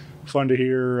fun to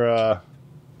hear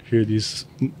these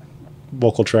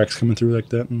vocal tracks coming through like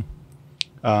that. And,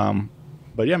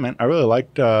 but yeah, man, I really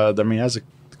liked. As a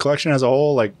collection as a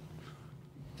whole, like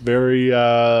very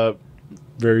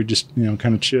just kind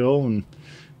of chill and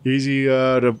easy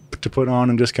to put on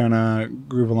and just kind of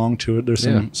groove along to it. There's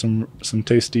some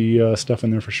tasty stuff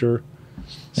in there for sure.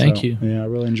 Thank you. Yeah, I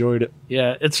really enjoyed it.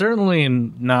 Yeah, it's certainly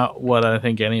not what I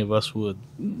think any of us would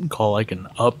call like an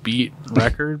upbeat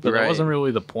record, but that wasn't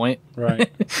really the point.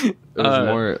 Right. It was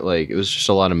more like it was just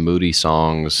a lot of moody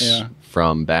songs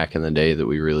from back in the day that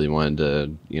we really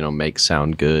wanted to, make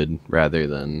sound good rather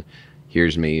than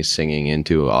here's me singing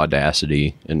into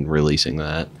Audacity and releasing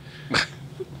that.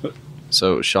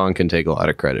 So Sean can take a lot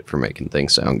of credit for making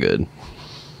things sound good.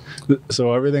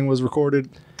 So everything was recorded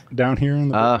down here in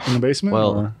the basement?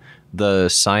 Well, or? The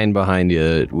sign behind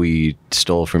you we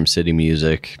stole from City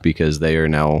Music because they are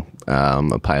now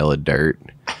a pile of dirt.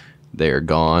 They are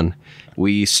gone.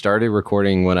 We started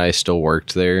recording when I still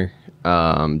worked there,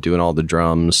 doing all the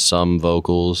drums, some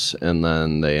vocals, and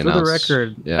then they announced... For the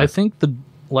record, I think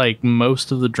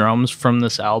most of the drums from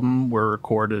this album were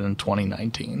recorded in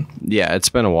 2019. Yeah, it's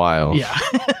been a while. Yeah.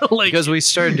 Because we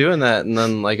started doing that, and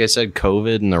then, like I said,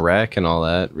 COVID and the wreck and all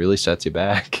that really sets you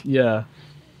back. Yeah.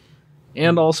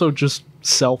 And also just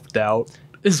self-doubt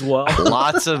as well.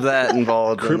 Lots of that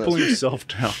involved. Crippling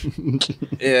self-doubt.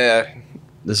 Yeah.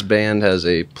 This band has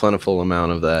a plentiful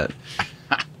amount of that.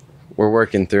 We're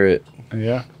working through it.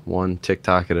 Yeah. One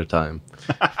TikTok at a time.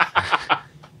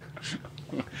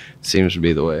 Seems to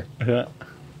be the way. Yeah.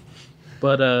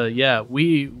 But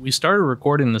we started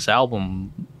recording this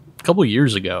album a couple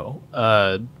years ago.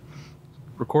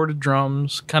 Recorded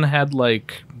drums, kind of had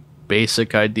like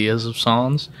basic ideas of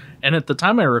songs. And at the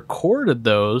time I recorded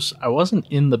those, I wasn't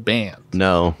in the band.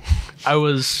 No. I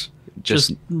was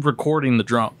just recording the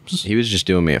drums. He was just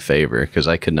doing me a favor because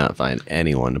I could not find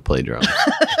anyone to play drums.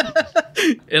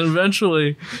 And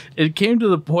eventually it came to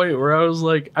the point where I was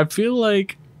like, I feel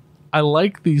like I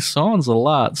like these songs a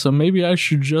lot, so maybe I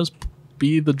should just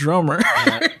be the drummer.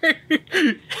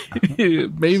 Maybe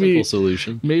Simple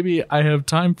solution. Maybe I have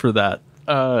time for that.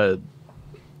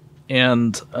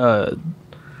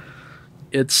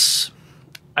 It's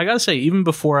I gotta say, even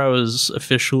before I was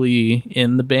officially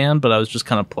in the band, but I was just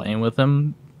kind of playing with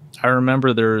them, I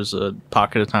remember there was a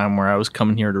pocket of time where I was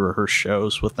coming here to rehearse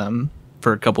shows with them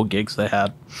for a couple gigs they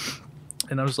had,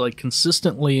 and I was like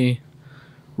consistently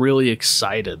really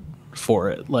excited for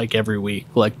it, like every week,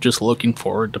 like just looking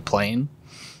forward to playing.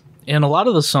 And a lot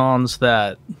of the songs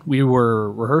that we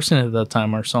were rehearsing at that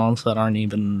time are songs that aren't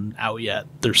even out yet.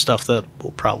 There's stuff that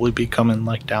will probably be coming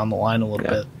like down the line a little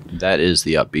bit. That is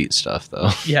the upbeat stuff, though.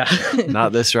 Yeah.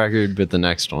 Not this record, but the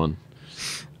next one.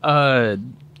 I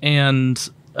don't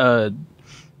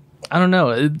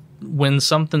know. When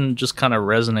something just kind of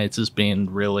resonates as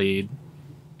being really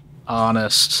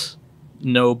honest,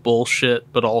 no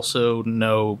bullshit, but also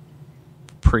no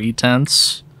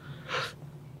pretense,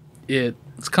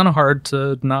 it's kind of hard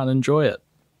to not enjoy it.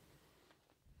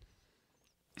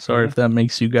 Sorry if that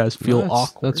makes you guys feel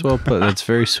awkward. That's well put. That's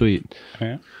very sweet.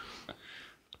 Yeah.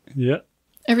 Yeah.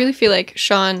 I really feel like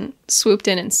Sean swooped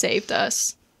in and saved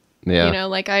us. Yeah. You know,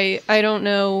 like I don't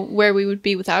know where we would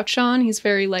be without Sean. He's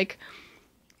very like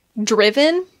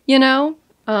driven, you know?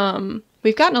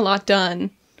 We've gotten a lot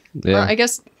done. Yeah. Or I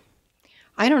guess,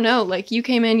 I don't know, like you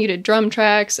came in, you did drum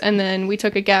tracks, and then we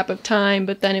took a gap of time,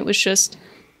 but then it was just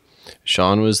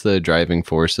Sean was the driving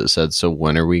force that said, so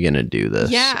when are we going to do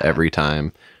this? Yeah. Every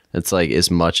time. It's like, as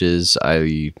much as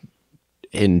I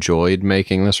enjoyed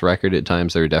making this record at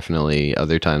times, there are definitely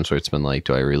other times where it's been like,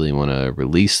 do I really want to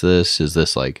release this? Is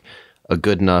this like a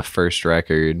good enough first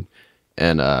record?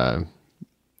 And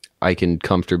I can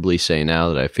comfortably say now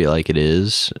that I feel like it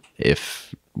is.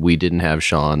 If we didn't have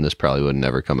Sean, this probably would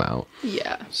never come out.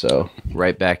 Yeah. So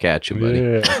right back at you, buddy.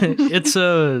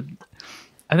 Yeah.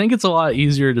 I think it's a lot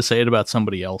easier to say it about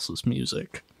somebody else's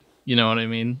music. You know what I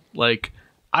mean? Like,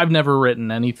 I've never written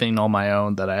anything on my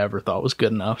own that I ever thought was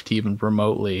good enough to even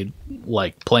remotely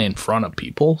like play in front of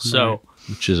people. So,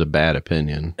 Which is a bad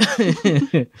opinion.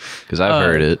 Because I've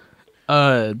heard it.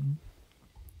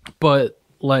 but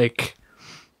like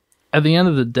at the end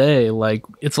of the day, like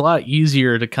it's a lot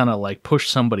easier to kind of like push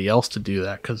somebody else to do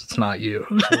that because it's not you.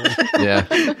 Yeah.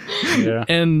 Yeah.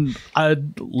 And I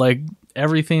like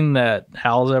everything that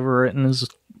Hal's ever written is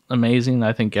amazing.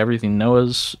 I think everything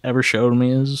Noah's ever showed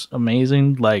me is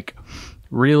amazing. Like,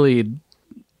 really,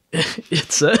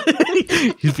 it's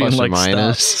he's being Plus or like,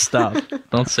 minus. stop,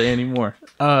 don't say anymore.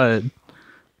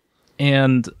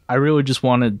 And I really just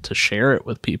wanted to share it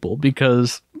with people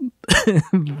because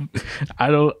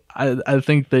I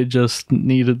think they just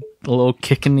needed a little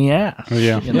kick in the ass.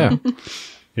 Yeah. you know?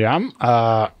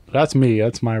 Yeah. That's me.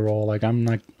 That's my role. Like, I'm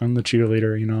the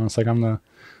cheerleader, you know. It's like I'm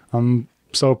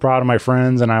so proud of my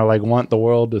friends, and I like want the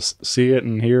world to see it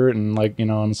and hear it, and like, you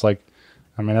know, and it's like,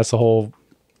 I mean, that's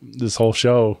this whole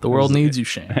show. The world needs you,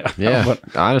 Shane. Yeah.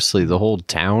 But- Honestly, the whole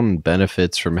town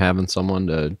benefits from having someone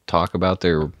to talk about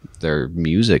their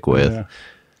music with. Yeah.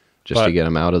 Just to But- get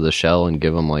them out of the shell and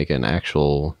give them like an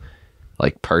actual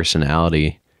like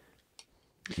personality.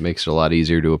 It makes it a lot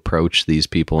easier to approach these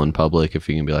people in public if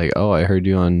you can be like, oh, I heard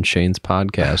you on Shane's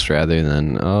podcast, rather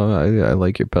than, oh, I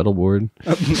like your pedal board.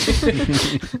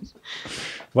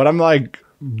 But I'm like,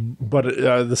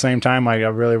 at the same time, like, I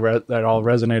really that all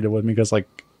resonated with me because, like,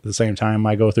 at the same time,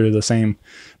 I go through the same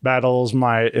battles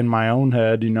in my own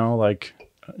head, you know, like,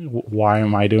 why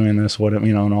am I doing this? What,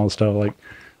 you know, and all this stuff. Like,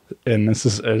 and this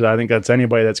is, I think that's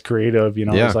anybody that's creative, you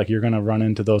know, Yeah. it's like you're gonna run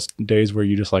into those days where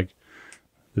you just like,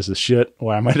 this is shit.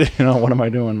 Why am I, you know, what am I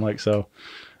doing? Like, so,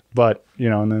 but, you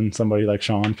know, and then somebody like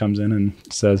Sean comes in and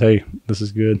says, hey, this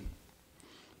is good.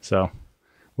 So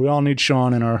we all need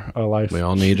Sean in our life. We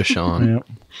all need a Sean. Yep.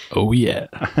 Oh yeah.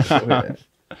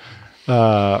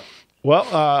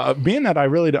 Well, being that I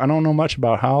don't know much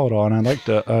about Hal at all, and I'd like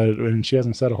to, and she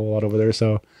hasn't said a whole lot over there.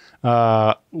 So,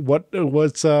 what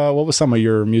was some of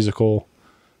your musical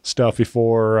stuff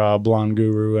before Blond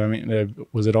Guru? I mean,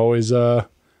 was it always You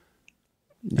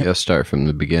gotta start from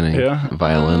the beginning. Yeah.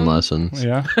 Violin lessons.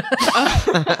 yeah,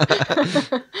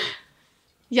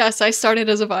 Yes, I started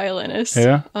as a violinist.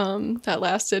 yeah, That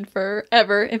lasted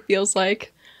forever, it feels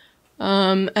like.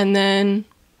 And then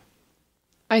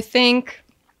I think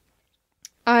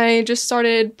I just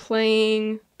started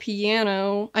playing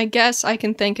piano. I guess I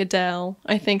can thank Adele.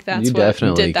 I think that's You what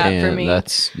definitely did that can. for me.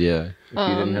 That's, yeah. If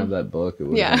you didn't have that book, it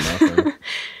would yeah. have been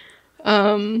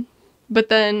nothing. But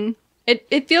then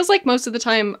it feels like most of the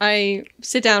time I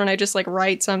sit down and I just like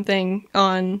write something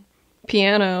on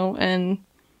piano, and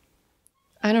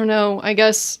I don't know, I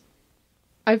guess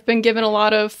I've been given a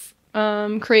lot of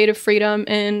creative freedom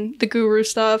in the Guru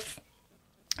stuff.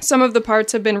 Some of the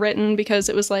parts have been written because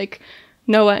it was like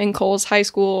Noah and Cole's high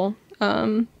school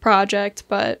project,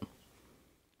 but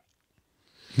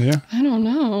yeah. I don't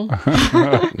know.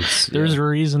 There's a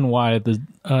reason why the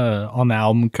on the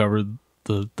album cover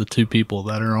the two people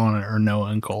that are on it are Noah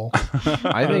and Cole.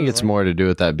 I think it's more to do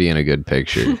with that being a good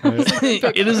picture.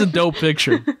 It is a dope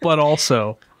picture, but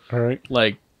also All right.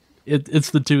 like it's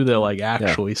the two that like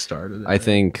actually started it. I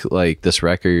think like this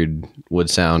record would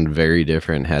sound very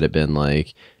different had it been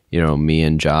like, you know, me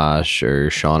and Josh or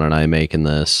Sean and I making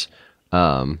this.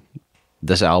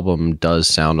 This album does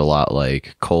sound a lot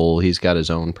like Cole. He's got his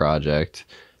own project.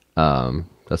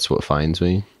 That's what finds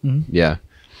me. Mm-hmm. Yeah.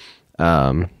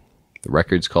 The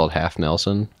record's called Half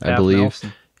Nelson, I Half believe.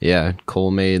 Nelson. Yeah, Cole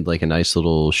made like a nice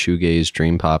little shoegaze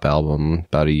dream pop album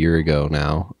about a year ago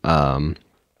now.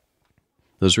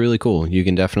 It was really cool. You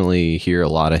can definitely hear a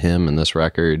lot of him in this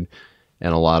record,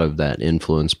 and a lot of that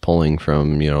influence pulling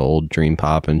from, you know, old dream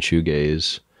pop and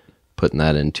shoegaze, putting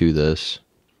that into this.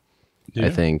 Yeah. I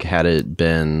think had it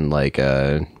been like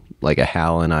a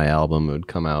Hal and I album, it would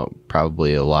come out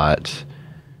probably a lot.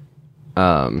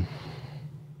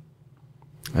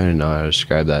 I don't know how to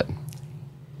describe that.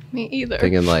 Me either.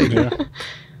 Thinking like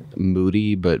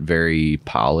moody but very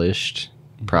polished,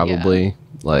 probably.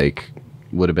 Like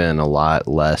would have been a lot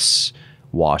less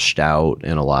washed out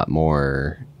and a lot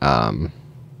more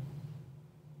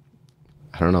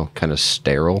don't know, kind of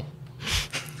sterile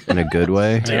in a good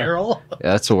way. Daryl. Yeah,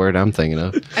 that's the word I'm thinking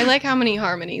of. I like how many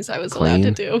harmonies I was allowed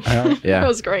to do. Yeah. That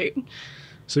was great.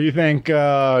 So you think,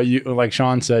 you like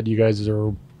Sean said, you guys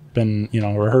are been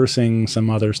rehearsing some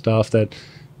other stuff that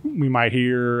we might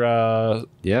hear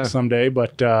someday,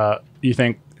 but you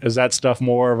think, is that stuff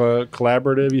more of a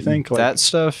collaborative, you think? Like, That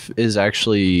stuff is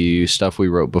actually stuff we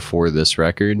wrote before this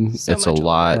record. So It's a much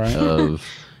lot Right.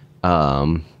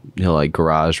 of like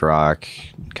garage rock,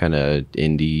 kind of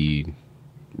indie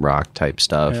rock type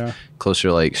stuff. Yeah. Closer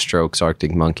to like Strokes,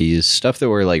 Arctic Monkeys, stuff that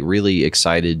we're like really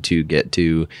excited to get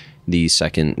to the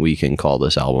second we can call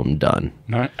this album done.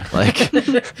 Right. Like,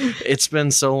 it's been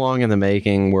so long in the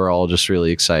making. We're all just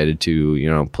really excited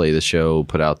to, play the show,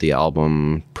 put out the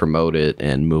album, promote it,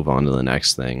 and move on to the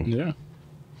next thing. Yeah.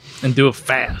 And do it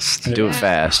fast. Do it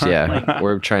fast, yeah.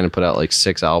 We're trying to put out like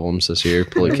 6 albums this year.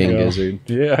 Pull a King Yeah. Gizzard.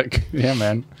 Yeah, yeah,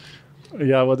 man.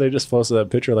 Yeah, well, they just posted that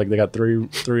picture. Like they got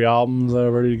three albums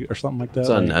already, or something like that. It's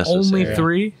Like, unnecessary. Only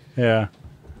 3? yeah.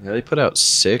 Yeah, they put out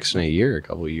 6 in a year a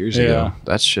couple of years ago. Yeah.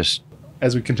 That's just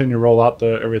As we continue to roll out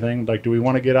everything, like, do we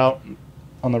want to get out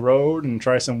on the road and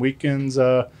try some weekends,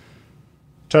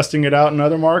 testing it out in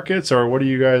other markets, or what are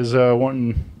you guys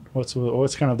wanting? What's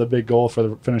kind of the big goal for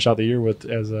the finish out the year with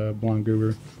as a Blond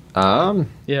Guru?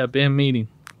 Yeah, band meeting.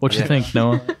 What you think,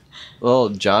 Noah? well,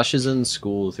 Josh is in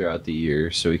school throughout the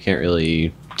year, so we can't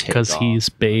really take Because off. he's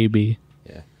baby.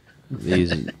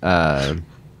 He's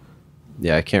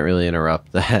yeah, I can't really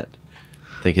interrupt that.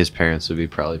 I think his parents would be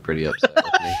probably pretty upset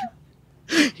with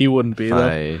me He wouldn't be if though.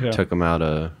 I Yeah. took him out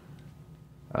of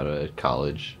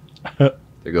college.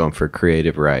 They're going for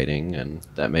creative writing, and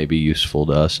that may be useful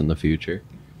to us in the future.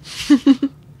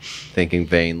 Thinking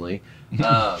vainly.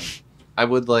 I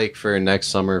would like for next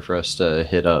summer for us to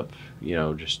hit up,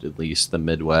 just at least the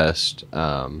Midwest.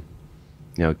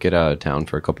 Get out of town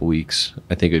for a couple weeks.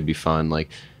 I think it would be fun. Like,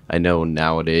 I know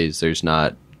nowadays there's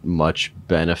not much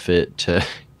benefit to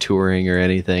touring or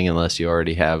anything unless you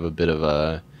already have a bit of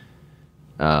a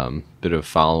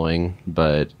following,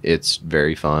 but it's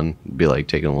very fun. It'd be like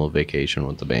taking a little vacation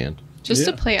with the band. Just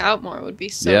Yeah. to play out more would be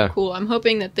so Yeah. cool. I'm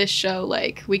hoping that this show,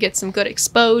 like, we get some good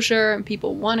exposure and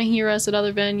people want to hear us at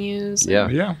other venues. Yeah.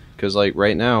 Yeah. Because like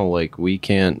right now, like we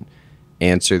can't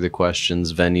answer the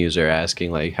questions venues are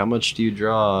asking, like how much do you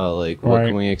draw, like what Right.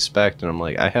 can we expect, and I'm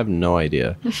like, I have no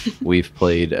idea. We've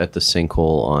played at the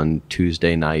Sinkhole on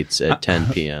Tuesday nights at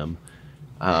 10 p.m.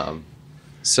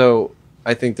 So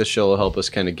I think the show will help us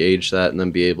kind of gauge that and then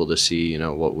be able to see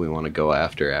what we want to go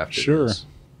after Sure. this.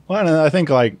 Well, and I think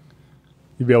like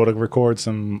you'd be able to record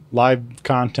some live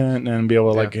content and be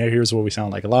able to like, hey, here's what we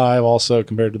sound like live, also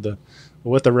compared to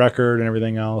with the record and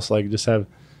everything else. Like, just have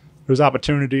there's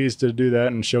opportunities to do that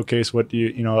and showcase what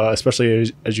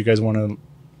especially as you guys want to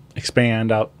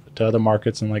expand out to other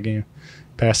markets and like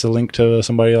pass the link to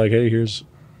somebody like, hey, here's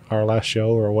our last show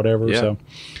or whatever. Yeah. So,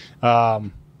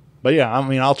 but yeah, I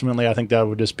mean, ultimately, I think that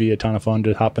would just be a ton of fun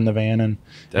to hop in the van and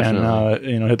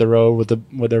Definitely. hit the road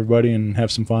with everybody and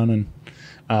have some fun. And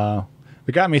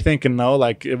it got me thinking though,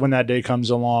 like when that day comes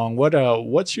along,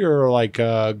 what's your like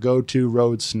go-to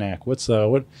road snack? What's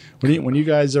when you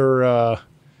guys are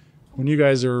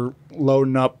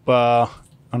loading up for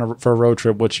a road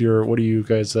trip? What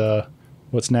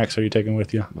snacks are you taking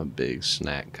with you? I'm a big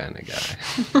snack kind of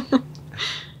guy.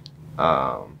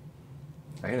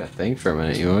 I gotta think for a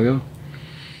minute. You wanna go?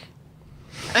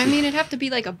 I mean, it'd have to be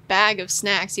like a bag of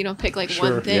snacks. You don't pick like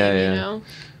Sure. one thing, Yeah.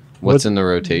 What's in the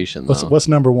rotation though? What's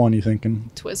number one? You thinking?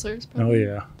 Twizzlers, Oh probably.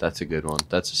 yeah, That's a good one.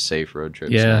 That's a safe road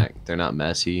trip Yeah. snack. They're not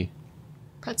messy.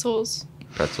 Pretzels.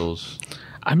 Pretzels.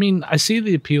 I mean, I see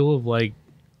the appeal of like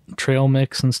trail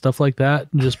mix and stuff like that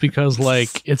just because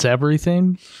like it's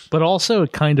everything, but also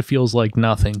it kind of feels like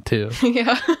nothing too,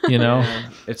 Yeah.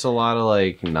 It's a lot of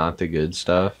like not the good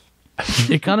stuff.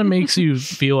 It kind of makes you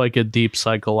feel like a deep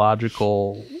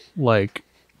psychological like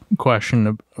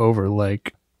question over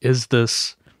like, is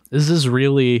this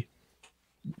really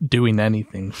doing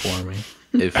anything for me?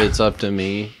 If it's up to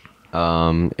me,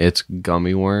 it's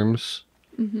gummy worms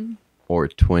or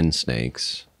twin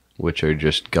snakes, which are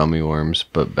just gummy worms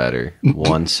but better.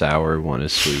 One sour, one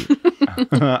is sweet.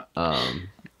 And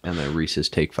then Reese's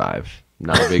Take 5.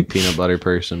 Not a big peanut butter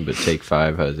person, but Take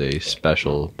 5 has a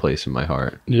special place in my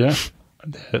heart. yeah,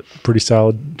 pretty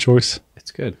solid choice.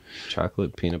 It's good.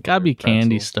 Chocolate, peanut butter. Gotta be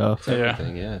candy pretzel, stuff.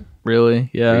 everything, yeah.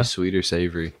 Really? Yeah. Pretty sweet or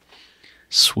savory.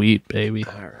 Sweet, baby.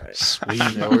 All right. Sweet.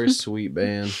 Yeah, we're a sweet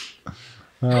band.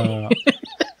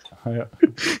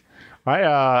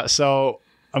 So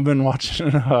I've been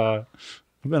watching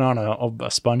I've been on a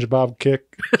SpongeBob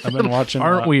kick. I've been watching.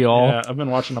 Aren't we all? Yeah, I've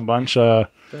been watching a bunch. And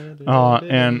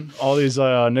all these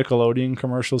Nickelodeon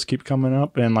commercials keep coming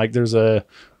up, and like there's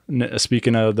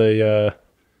speaking of the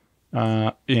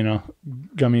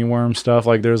gummy worm stuff.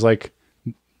 Like there's like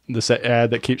this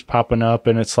ad that keeps popping up,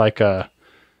 and it's like a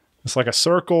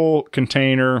circle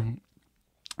container,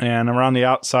 and around the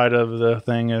outside of the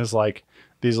thing is like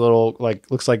these little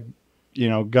looks like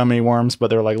gummy worms, but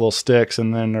they're like little sticks,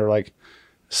 and then they're like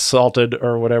salted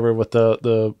or whatever with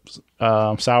the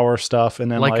sour stuff,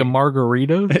 and then like a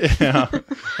margarita. Yeah,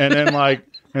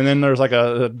 and then there's like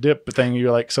a dip thing.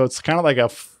 You're like, so it's kind of like a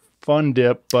fun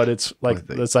dip, but it's like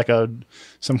it's like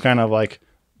some kind of like,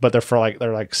 but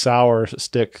they're like sour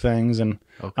stick things, and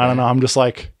I don't know. I'm just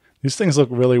like, these things look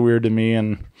really weird to me,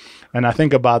 and I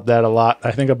think about that a lot.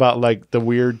 I think about like the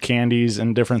weird candies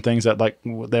and different things that like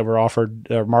they were offered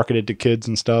or marketed to kids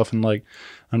and stuff, and like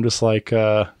I'm just like,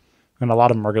 and a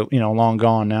lot of them are long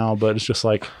gone now, but it's just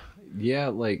like. Yeah,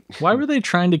 like why were they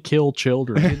trying to kill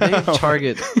children? they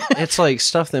target. It's like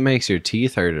stuff that makes your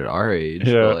teeth hurt at our age.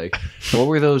 Yeah. But like, what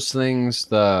were those things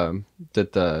that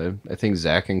I think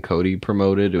Zach and Cody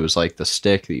promoted? It was like the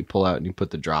stick that you pull out and you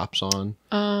put the drops on.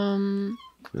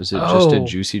 Is it just a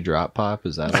juicy drop pop?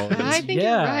 Is that all it is? I think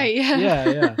you're right.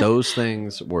 Yeah. Those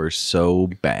things were so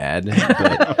bad.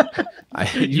 But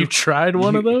You tried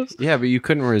one of those? Yeah, but you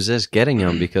couldn't resist getting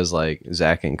them because like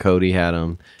Zach and Cody had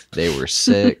them. They were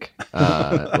sick.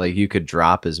 Like you could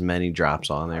drop as many drops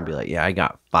on there and be like, yeah, I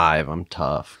got 5. I'm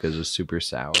tough because it was super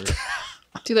sour.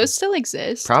 Do those still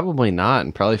exist? Probably not,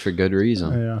 and probably for good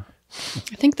reason. Yeah.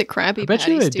 I think the Krabby I bet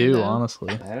you Patties they do, though. honestly.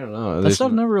 I don't know. That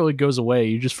stuff never really goes away.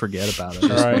 You just forget about it.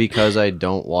 Just because I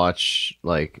don't watch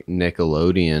like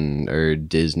Nickelodeon or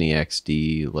Disney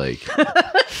XD, like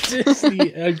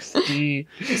Disney XD.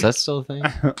 is that still a thing?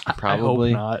 I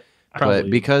Probably hope not. But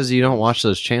because you don't watch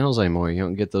those channels anymore, you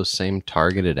don't get those same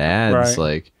targeted ads. Right.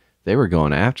 Like they were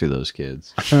going after those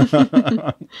kids.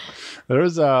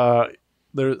 There's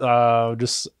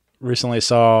just recently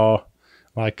saw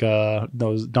like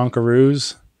those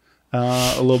Dunkaroos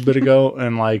a little bit ago,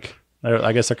 and like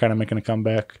I guess they're kind of making a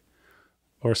comeback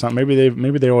or something. Maybe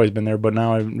they've always been there, but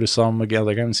now I just saw them again.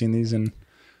 Like I haven't seen these in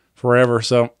forever.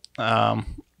 So,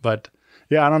 but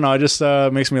yeah, I don't know. It just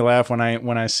makes me laugh when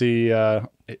I see.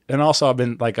 And also, I've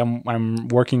been like I'm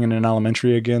working in an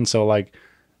elementary again, so like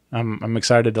I'm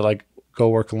excited to like go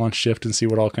work a lunch shift and see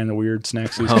what all kind of weird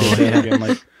snacks these kids have again.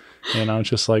 Like it's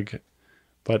just like.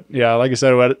 But yeah, like I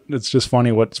said, it's just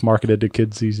funny what's marketed to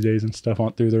kids these days and stuff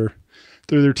on through their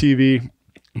TV.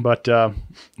 But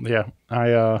yeah,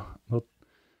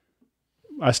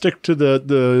 I stick to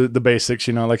the basics.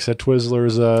 Like I said,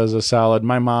 Twizzlers as a salad.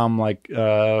 My mom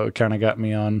kind of got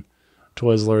me on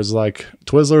Twizzlers, like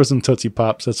Twizzlers and Tootsie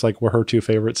Pops. That's like were her 2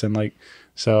 favorites, and like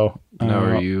so. Now,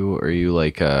 are you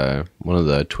like one of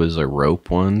the Twizzler rope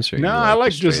ones? Or No, I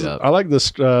like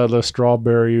the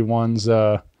strawberry ones.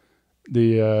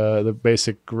 The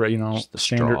basic, the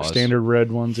standard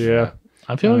red ones. Yeah.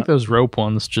 I feel like those rope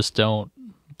ones just don't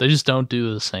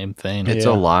do the same thing. It's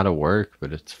a lot of work,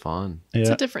 but it's fun. It's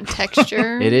a different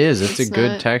texture. It is. It's a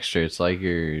good not- texture. It's like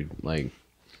you're like.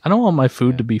 I don't want my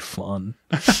food to be fun.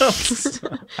 I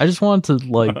just want it to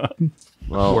like.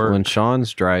 Well, work. when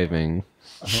Sean's driving,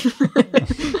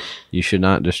 you should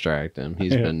not distract him.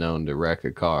 He's been known to wreck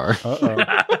a car.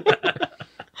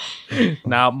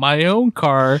 Now my own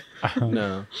car.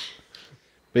 No.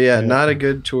 But yeah, not a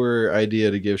good tour idea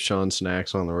to give Sean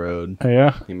snacks on the road.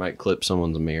 Yeah. He might clip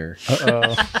someone's mirror.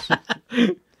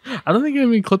 I don't think it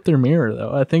even clipped their mirror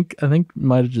though. I think it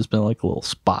might have just been like a little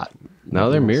spot. Now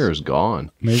their mirror's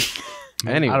gone. Maybe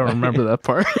Anyway. I don't remember that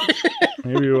part.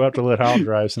 we'll have to let Hal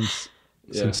drive since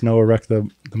Noah wrecked the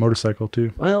motorcycle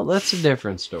too. Well, that's a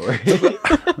different story.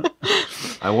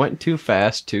 I went too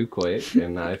fast, too quick,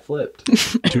 and I flipped.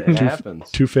 It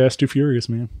happens. Too fast, too furious,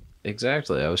 man.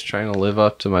 Exactly. I was trying to live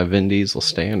up to my Vin Diesel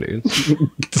standards.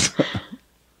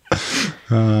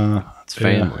 It's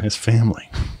family. Yeah, it's family.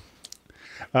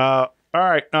 All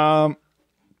right.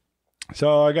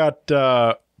 So I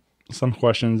got some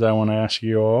questions I want to ask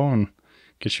you all and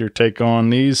get your take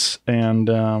on these. And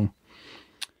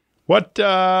what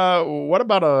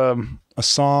about a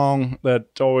song that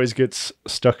always gets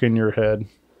stuck in your head?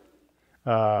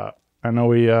 I know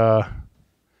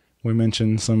we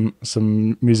mentioned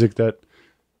some music that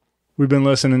we've been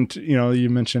listening to. You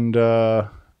mentioned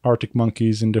Arctic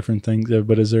Monkeys and different things.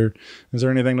 But is there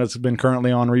anything that's been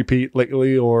currently on repeat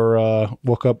lately, or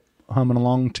woke up humming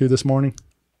along to this morning?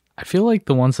 I feel like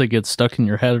the ones that get stuck in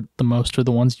your head the most are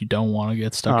the ones you don't want to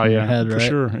get stuck in your head, right? For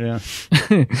sure, yeah.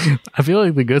 I feel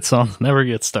like the good songs never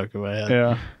get stuck in my head.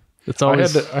 Yeah. It's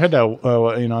always I had that.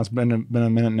 It's been a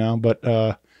minute now, but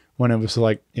when it was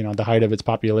like the height of its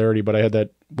popularity, but I had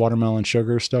that watermelon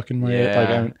sugar stuck in my head.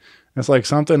 Like it's like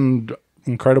something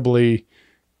incredibly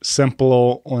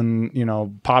simple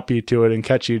and poppy to it and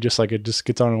catchy, just like it just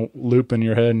gets on a loop in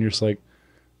your head, and you're just like,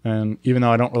 and even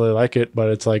though I don't really like it, but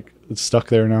it's like it's stuck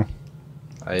there now.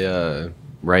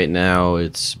 Right now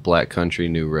it's Black Country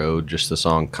New Road, just the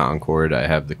song Concord. I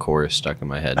have the chorus stuck in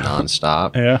my head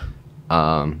nonstop. Yeah.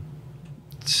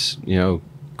 It's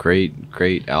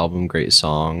great album, great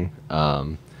song.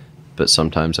 But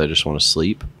sometimes I just want to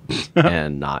sleep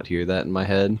and not hear that in my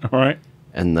head. All right.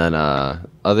 And then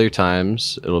other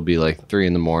times it'll be like 3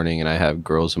 a.m. and I have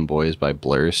Girls and Boys by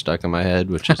Blur stuck in my head,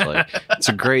 which is like, it's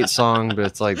a great song, but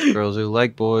it's like girls who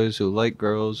like boys, who like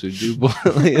girls, who do boys.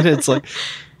 And it's like,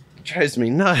 it drives me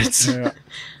nuts. Yeah.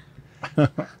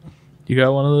 You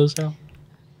got one of those now?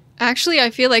 Actually, I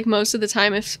feel like most of the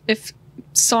time, if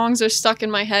songs are stuck in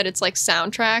my head, it's like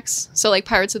soundtracks. So like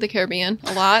Pirates of the Caribbean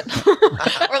a lot,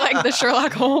 or like the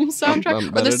Sherlock Holmes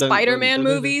soundtrack, or the Spider-Man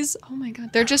movies. Oh my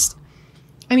god, they're just.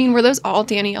 I mean, were those all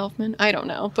Danny Elfman? I don't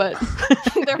know, but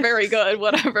they're very good.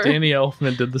 Whatever. Danny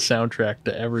Elfman did the soundtrack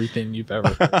to everything you've ever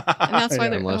heard. And that's why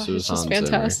they're Unless it was it's just Hans Zimmer.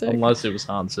 fantastic. Unless it was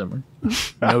Hans Zimmer.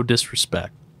 No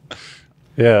disrespect.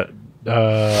 Yeah.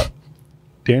 Danny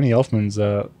Elfman's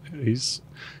he's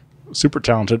super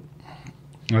talented.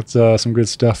 That's some good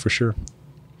stuff for sure.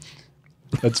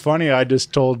 It's funny. I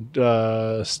just told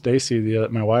Stacy,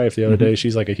 my wife, the other day.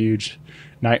 She's like a huge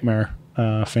Nightmare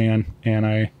fan, and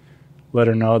I let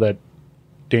her know that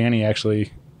Danny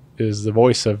actually is the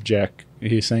voice of Jack.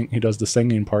 He does the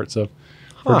singing parts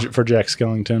for Jack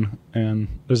Skellington. And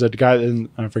there's a guy,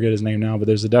 I forget his name now, but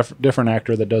there's a different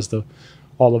actor that does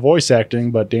all the voice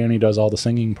acting, but Danny does all the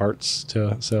singing parts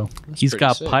too. So he's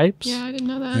got sick. pipes. Yeah, I didn't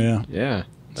know that. Yeah,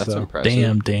 that's So, impressive.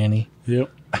 Damn, Danny. Yep.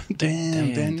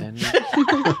 Damn, Danny.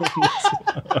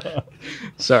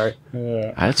 Sorry.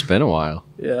 It's been a while.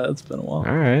 Yeah, it's been a while.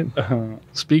 All right.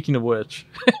 Speaking of which,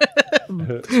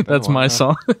 that's my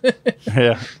song.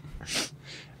 Yeah.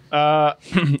 All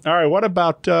right. What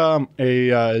about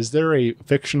is there a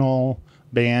fictional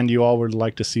band you all would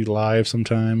like to see live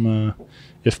sometime,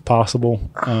 if possible?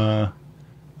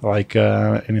 Like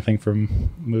anything from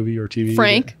movie or TV?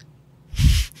 Frank.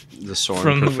 The Sorn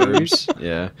From the prefers.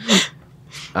 Yeah.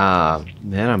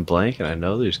 Man, I'm blanking. I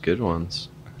know there's good ones.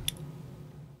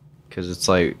 Because it's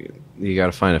like, you got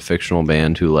to find a fictional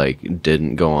band who like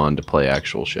didn't go on to play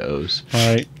actual shows.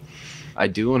 All right. I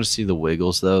do want to see the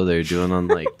Wiggles though. They're doing on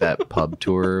like that pub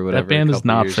tour or whatever. That band a is couple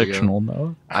not years ago. fictional,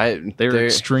 though. They're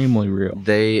Extremely real.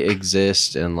 They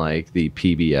exist in like the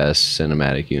PBS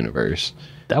cinematic universe.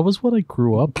 That was what I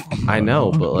grew up on. I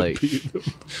know, but like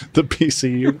The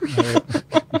PCU.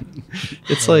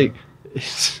 it's like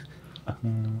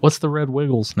What's the Red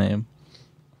Wiggles name?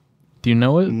 Do you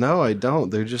know it? no, I don't.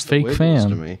 They're just Fake the Wiggles fan.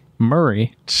 to me.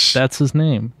 Murray. That's his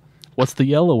name. What's the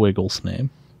Yellow Wiggles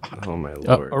name? Oh my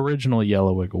lord. Original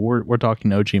Yellow Wiggle. We're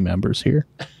talking OG members here.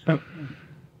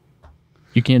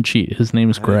 You can't cheat. His name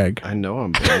is Greg. I know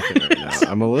I'm blanking right now.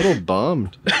 I'm a little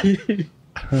bummed.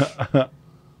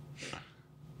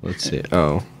 Let's see.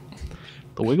 Oh.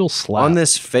 The Wiggles slap. On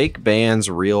this fake band's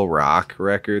Real Rock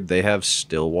record, they have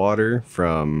Stillwater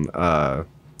from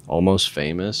Almost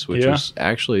Famous, which was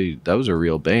actually, that was a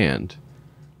real band.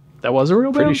 That was a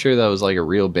real band? Pretty sure that was like a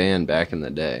real band back in the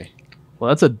day. Well,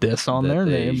 that's a diss on that their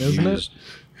they name, isn't it? used.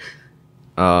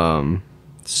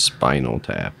 Spinal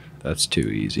Tap. That's too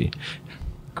easy.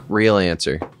 Real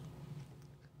answer.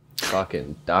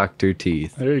 Fucking Dr.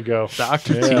 Teeth. There you go.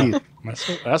 Dr. Yeah. Teeth.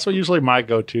 That's what usually my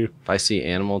go-to. If I see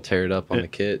Animal tear it up on the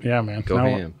kit, Yeah, man. go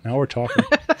ham. Now we're talking.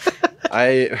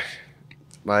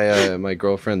 My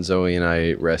girlfriend Zoe and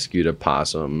I rescued a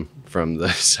possum from the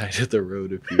side of the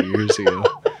road a few years ago.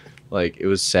 Like, it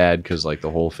was sad because like the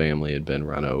whole family had been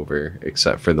run over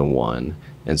except for the one,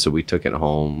 and so we took it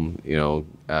home.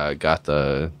 Got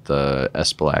the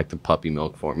Espalac, the puppy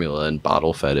milk formula, and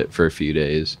bottle fed it for a few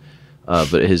days.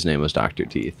 But his name was Dr.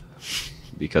 Teeth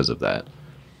because of that.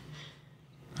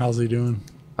 How's he doing?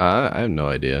 I have no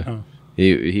idea. Oh.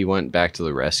 He went back to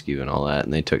the rescue and all that,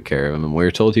 and they took care of him. And we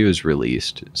were told he was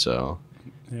released, so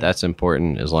that's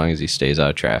important as long as he stays out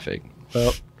of traffic.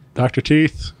 Well, Dr.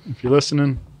 Teeth, if you're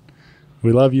listening,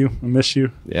 we love you. I miss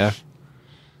you. Yeah.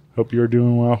 Hope you're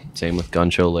doing well. Same with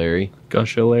Guncho Larry.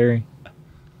 Gusho Larry.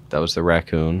 That was the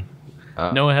raccoon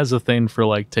Noah has a thing for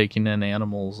like taking in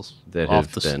animals that off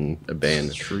have the been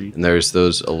abandoned. street. And there's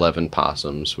those 11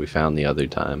 possums we found the other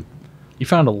time. You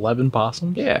found 11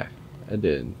 possums? Yeah, I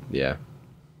did. Yeah.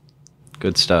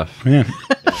 Good stuff. Man.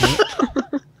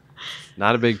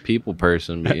 Not a big people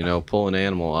person, but pull an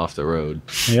animal off the road.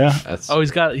 Yeah. That's Oh,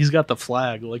 he's got the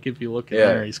flag. Like if you look in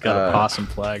there, he's got a possum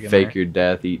flag in fake there. your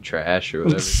death, eat trash or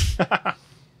whatever.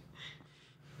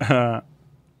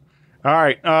 All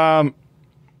right.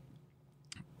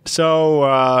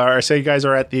 So say you guys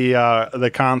are at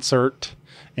the concert,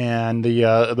 and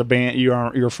the band,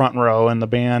 you're front row, and the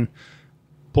band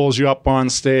pulls you up on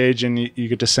stage, and you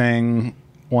get to sing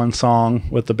one song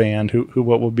with the band.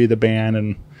 What would be the band,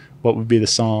 and what would be the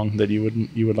song that you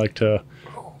would like to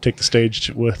take the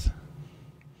stage with?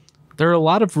 There are a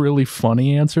lot of really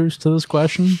funny answers to this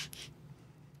question.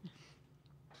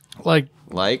 Like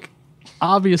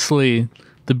obviously,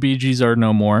 the Bee Gees are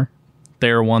no more.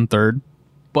 They are 1/3.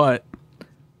 But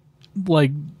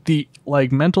like the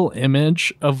mental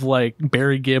image of like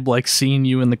Barry Gibb like seeing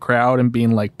you in the crowd and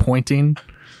being like pointing,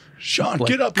 Sean, like,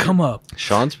 get up, come up.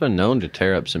 Sean's been known to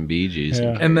tear up some Bee Gees.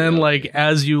 Yeah. And then like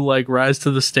as you like rise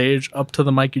to the stage up to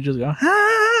the mic, you just go,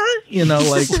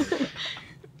 like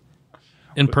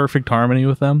in perfect harmony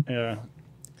with them. Yeah.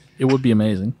 It would be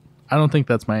amazing. I don't think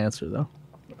that's my answer though.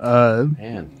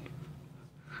 Man.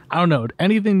 I don't know.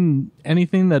 Anything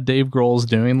that Dave Grohl's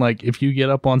doing, like if you get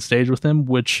up on stage with him,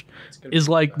 which is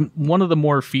like one of the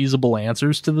more feasible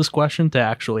answers to this question to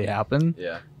actually happen.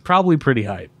 Yeah. Probably pretty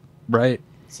hype, right?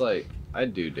 It's like,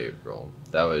 I'd do Dave Grohl.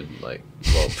 That would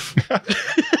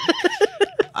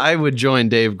I would join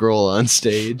Dave Grohl on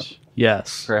stage.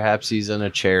 Yes. Perhaps he's in a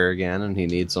chair again and he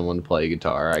needs someone to play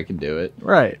guitar. I could do it.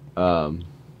 Right.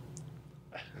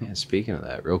 Yeah, speaking of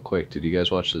that, real quick, did you guys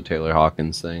watch the Taylor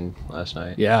Hawkins thing last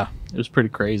night? Yeah. It was pretty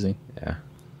crazy. Yeah.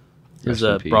 He was,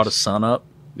 Rest in brought peace. his son up.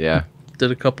 Yeah.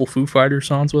 Did a couple Foo Fighters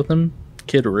songs with him.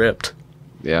 Kid ripped.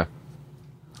 Yeah.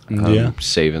 Yeah.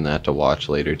 Saving that to watch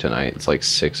later tonight. It's like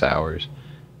 6 hours.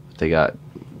 They get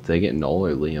Noel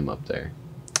or Liam up there.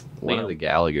 One Liam. of the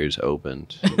Gallaghers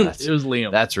opened. It was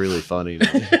Liam. That's really funny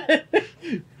to me.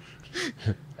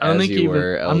 I don't As think you he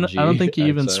were, even. I don't think he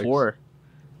even LG, swore.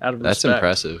 Out of That's respect.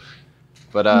 impressive.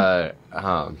 But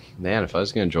man, if I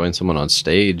was gonna join someone on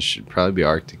stage, it'd probably be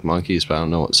Arctic Monkeys, but I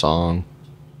don't know what song.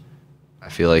 I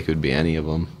feel like it would be any of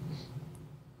them.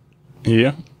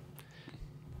 Yeah.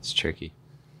 It's tricky.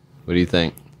 What do you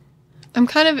think? I'm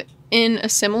kind of in a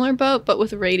similar boat, but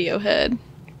with Radiohead.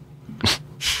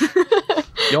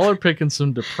 Y'all are picking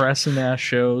some depressing ass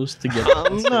shows to get.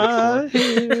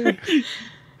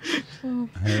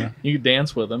 You can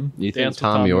dance with him. You think Dance with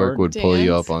Tom York would pull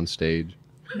you Dance? up on stage?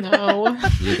 No.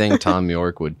 You think Tom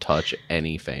York would touch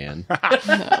any fan?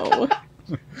 No.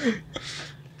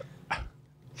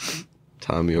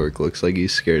 Tom York looks like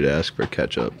he's scared to ask for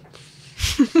ketchup.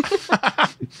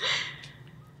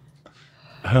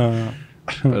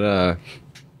 But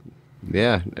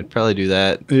yeah, I'd probably do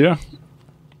that. Yeah.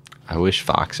 I wish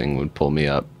Foxing would pull me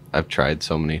up. I've tried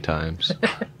so many times.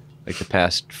 Like the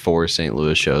past 4 St.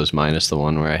 Louis shows, minus the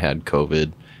one where I had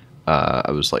COVID,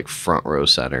 I was like front row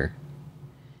center.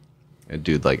 A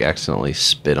dude like accidentally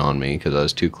spit on me because I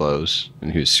was too close,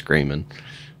 and he was screaming.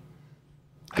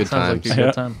 Good Sounds times. like a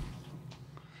good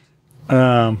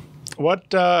time.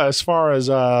 What as far as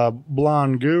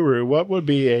Blond Guru, what would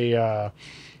be a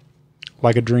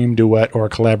like a dream duet or a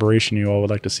collaboration you all would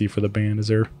like to see for the band? Is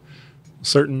there a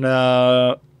certain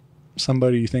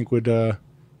somebody you think would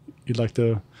you'd like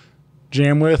to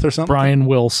jam with or something? Brian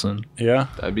Wilson Yeah.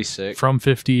 That'd be sick. from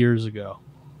 50 years ago.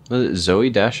 Zoe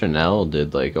Deschanel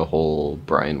did like a whole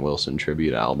Brian Wilson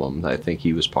tribute album that I think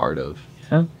he was part of.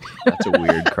 Yeah. That's a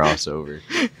weird crossover.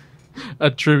 A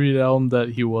tribute album that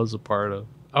he was a part of.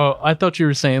 Oh, I thought you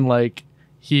were saying like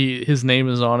his name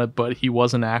is on it, but he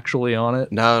wasn't actually on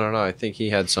it. No. I think he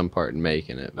had some part in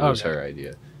making it, but it was Okay. her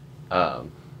idea.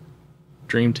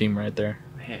 Dream team right there.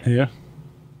 Yeah.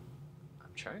 I'm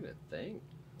trying to think.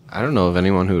 I don't know of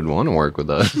anyone who would want to work with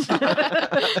us.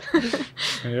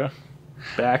 Yeah.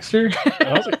 Baxter?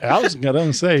 I was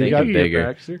gonna say you Think got it bigger.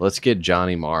 Baxter. Let's get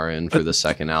Johnny Marr in for the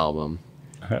second album.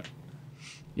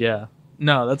 Yeah.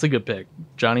 No, that's a good pick.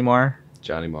 Johnny Marr,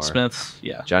 Johnny Marr. Smiths.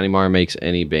 Yeah. Johnny Marr makes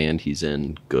any band he's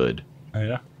in good.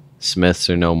 Yeah. Smiths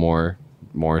are no more.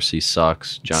 Morrissey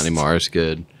sucks. Johnny Marr's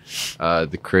good.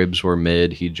 The Cribs were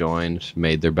mid. He joined,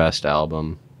 made their best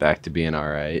album. Back to being all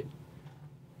right.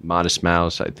 Modest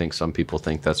Mouse, I think some people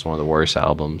think that's one of the worst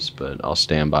albums, but I'll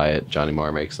stand by it. Johnny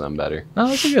Marr makes them better. No,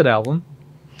 that's a good album.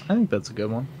 I think that's a good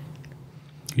one.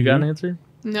 You got an answer?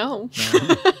 No.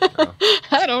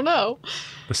 I don't know.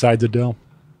 Besides Adele.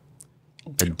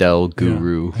 Adele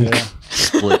Guru Yeah.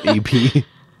 split EP.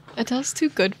 Adele's too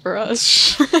good for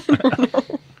us.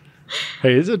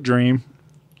 Hey, it's a dream.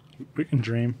 We can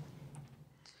dream.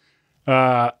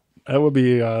 That would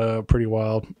be pretty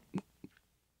wild.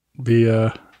 Be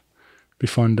be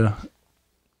fun to.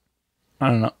 I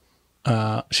don't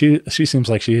know. She seems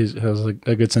like she has a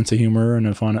good sense of humor and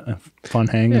a fun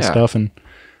hang and stuff,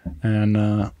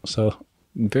 and so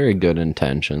Very good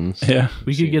intentions. yeah,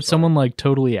 We could get someone like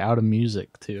totally out of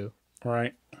music too.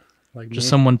 right. Like Just me.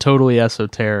 someone totally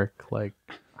esoteric, like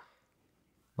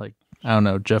I don't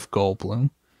know, Jeff Goldblum.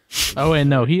 Oh wait,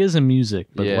 no, he is in music,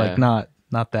 but Yeah. like not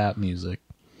that music.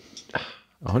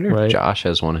 I wonder Right. if Josh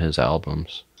has one of his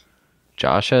albums.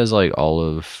 Josh has like all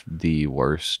of the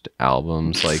worst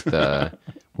albums, like the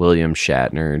William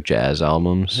Shatner jazz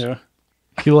albums. Yeah.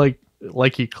 He like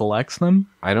he collects them.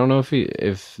 I don't know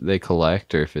if they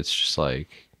collect or if it's just like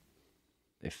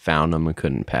they found them and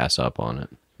couldn't pass up on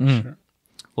it.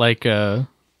 Like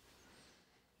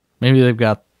maybe they've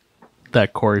got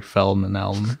that Corey Feldman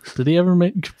album. Did he ever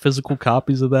make physical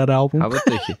copies of that album?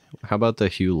 How about the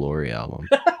Hugh Laurie album?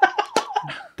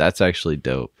 That's actually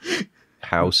dope.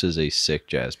 House is a sick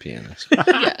jazz pianist.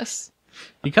 Yes.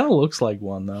 He kind of looks like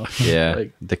one though. Yeah,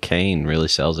 Like- the cane really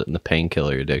sells it in the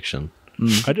Painkiller Addiction.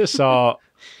 I just saw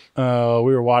we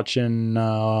were watching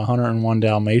 101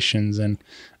 Dalmatians and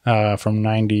from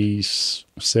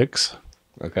 96,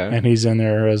 Okay. and he's in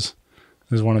there as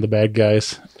one of the bad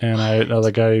guys, and I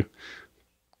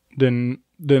didn't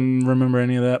remember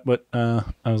any of that, but I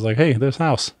was like, hey, there's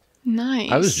House.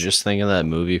 Nice. I was just thinking of that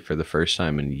movie for the first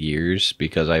time in years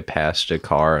because I passed a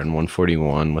car on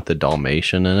 141 with a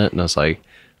Dalmatian in it, and I was like,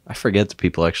 I forget that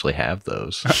people actually have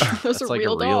those. Those It's are like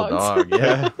real a real dogs. dog.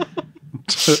 Yeah.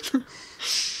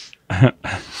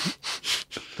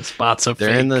 The spots are They're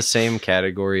in fake. the same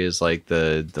category as like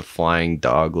the flying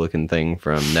dog looking thing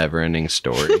from Neverending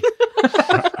Story.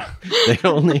 They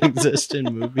only exist in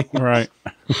movies. Right.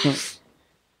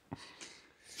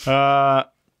 All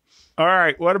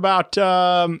right. What about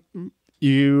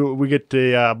we get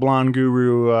the Blond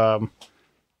Guru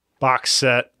box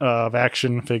set of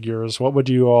action figures. What would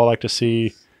you all like to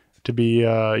see to be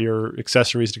your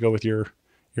accessories to go with your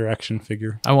action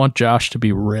figure? I want Josh to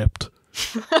be ripped.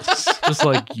 Just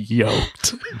like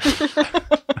yoked.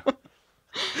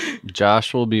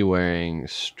 Josh will be wearing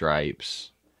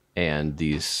stripes and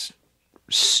these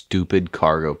stupid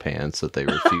cargo pants that they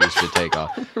refuse to take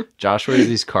off. Josh wears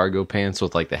these cargo pants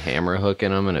with like the hammer hook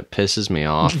in them, and it pisses me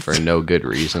off for no good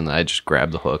reason. I just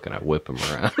grab the hook and I whip him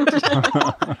around.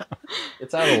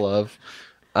 It's out of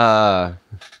love.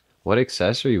 What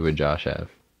accessory would Josh have?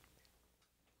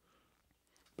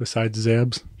 Besides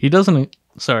Zabs? He doesn't.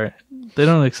 Sorry, they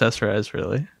don't accessorize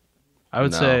really. I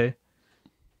would No. say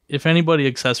if anybody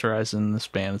accessorizes in this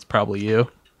band, it's probably you.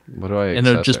 What do I And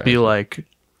it'll just be accessorize? like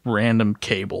random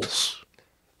cables.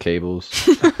 Cables,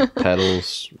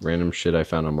 pedals, random shit I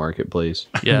found on Marketplace.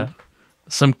 Yeah.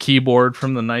 Some keyboard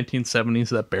from the 1970s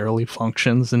that barely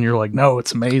functions, and you're like, no,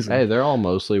 it's amazing. Hey, they're all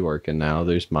mostly working now.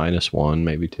 There's -1,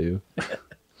 maybe 2.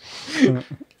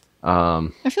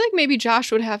 I feel like maybe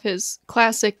Josh would have his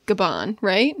classic Gabon,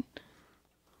 right?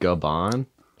 Gabon?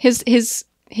 His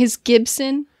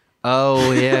Gibson.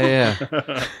 Oh, yeah.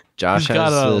 Josh He's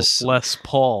got has a this. Les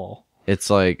Paul. It's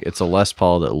a Les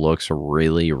Paul that looks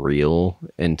really real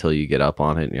until you get up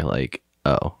on it and you're like,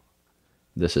 oh,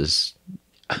 this is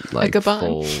like Gabon.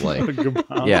 full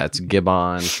like yeah, it's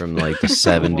Gabon from like the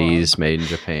 70s, made in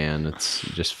Japan. It's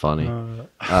just funny.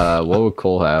 What would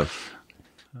Cole have?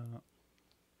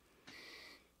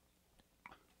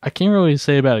 I can't really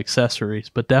say about accessories,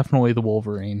 but definitely the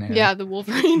Wolverine hair. Yeah, the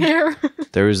Wolverine hair.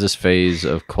 There was this phase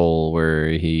of Cole where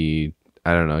he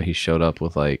showed up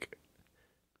with like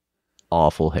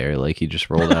awful hair, like he just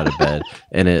rolled out of bed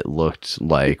and it looked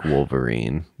like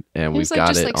Wolverine. And He we've was like got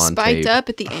just it like on spiked tape. up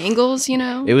at the angles, you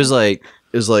know? It was like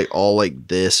all like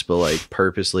this, but like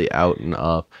purposely out and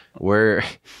up. Where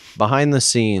behind the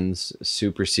scenes,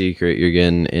 super secret, you're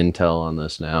getting intel on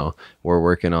this now. We're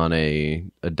working on a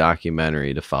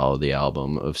documentary to follow the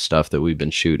album of stuff that we've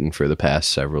been shooting for the past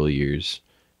several years.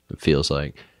 It feels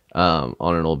like on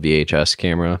an old VHS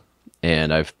camera.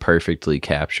 And I've perfectly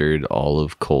captured all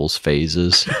of Cole's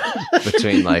phases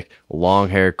between like long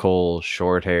hair Cole,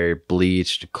 short hair,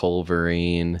 bleached,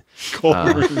 Colverine.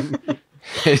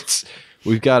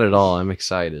 We've got it all. I'm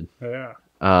excited. Yeah.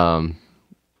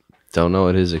 Don't know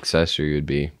what his accessory would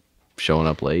be. Showing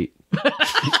up late.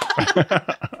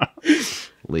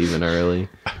 Leaving early.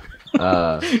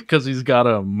 Because he's got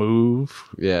to move.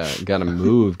 Yeah, gotta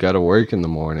move, gotta work in the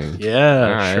morning. Yeah,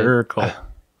 All right. sure, Cole.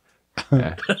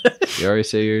 Yeah. You already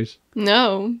say yours?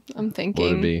 No, I'm What would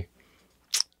thinking. it be?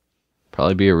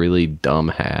 Probably be a really dumb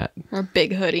hat. Or a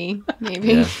big hoodie,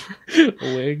 maybe. Yeah.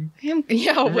 Wig.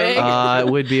 Yeah, a wig.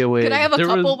 It would be a wig. Could I have a There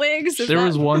couple was- wigs? Is There that-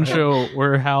 was one show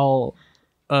where Hal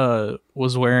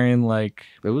was wearing like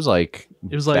It was like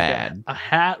bad. A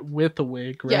hat with a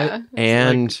wig, right? Yeah.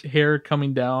 And like hair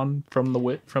coming down from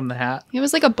the hat. It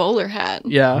was like a bowler hat.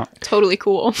 Yeah. Totally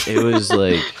cool. it was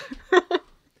like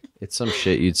it's some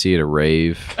shit you'd see at a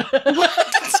rave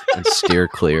and steer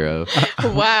clear of.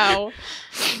 Wow.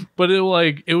 But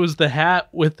it was the hat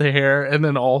with the hair and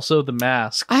then also the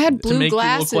mask. I had to blue make you look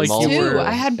glasses like you too. were-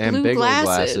 I had And blue big old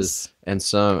glasses. And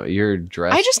some you're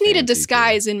dressed. I just need a fancy, too.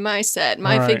 disguise in my set,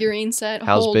 my All right. figurine set.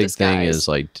 Hal's whole big disguise. thing is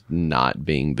like not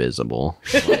being visible.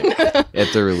 Like,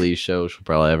 at the release show, she'll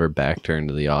probably have her back turned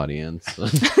to the audience.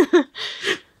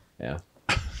 Yeah.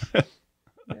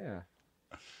 Yeah.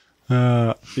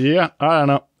 Yeah, I don't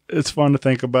know. It's fun to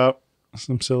think about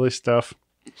some silly stuff.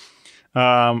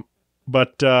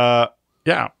 But yeah,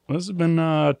 this has been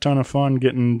a ton of fun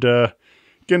getting to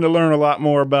learn a lot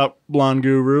more about Blond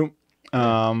Guru.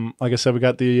 Like I said, we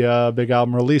got the big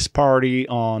album release party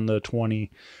on the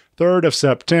 23rd of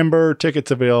September. Tickets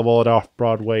available at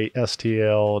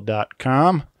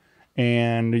offbroadwaystl.com.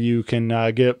 And you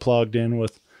can get plugged in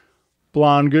with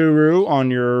Blond Guru on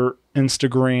your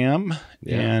Instagram.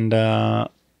 Yeah. And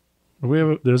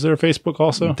is there a Facebook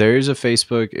also? There's a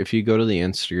Facebook. If you go to the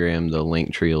Instagram, the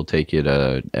link tree will take you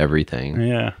to everything.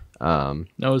 Yeah. I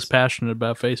was passionate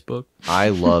about Facebook. I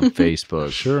love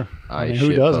Facebook. Sure. I mean, who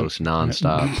shit doesn't? post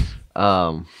nonstop.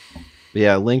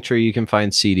 Yeah, Linktree, you can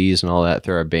find CDs and all that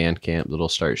through our Bandcamp that'll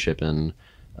start shipping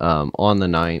on the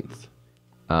 9th.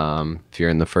 If you're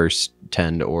in the first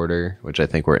 10 to order, which I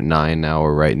think we're at 9 now,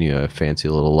 we're writing you a fancy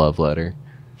little love letter.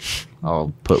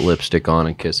 I'll put lipstick on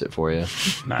and kiss it for you.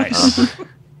 Nice.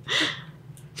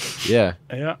 Yeah.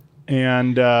 Yeah.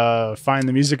 And find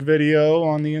the music video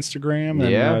on the Instagram. And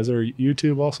Yeah. is there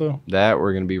YouTube also? That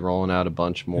we're going to be rolling out a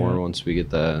bunch more once we get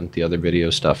the other video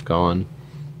stuff going.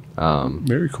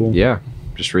 Very cool. Yeah.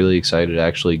 Just really excited to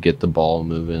actually get the ball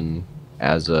moving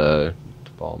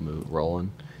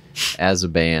rolling as a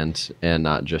band and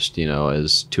not just,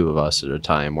 as two of us at a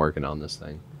time working on this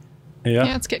thing. Yeah.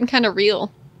 Yeah, it's getting kind of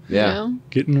real. Yeah. You know?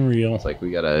 Getting real. It's like we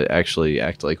got to actually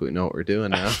act like we know what we're doing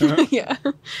now. Yeah.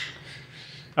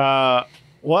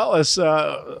 Well, as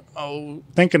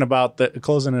thinking about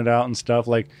closing it out and stuff,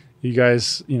 like you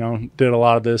guys, did a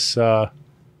lot of this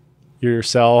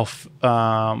yourself.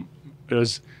 It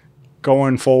was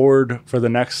going forward for the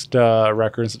next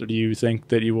records. Do you think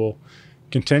that you will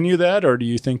continue that, or do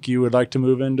you think you would like to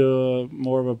move into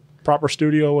more of a proper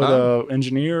studio with a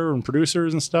engineer and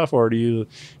producers and stuff, or do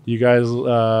you guys?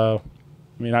 I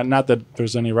mean, not that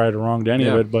there's any right or wrong to any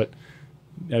of it, but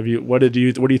what do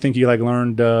you think you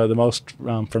learned the most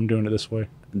from doing it this way?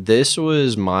 This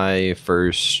was my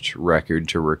first record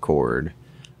to record.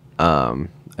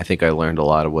 I think I learned a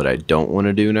lot of what I don't want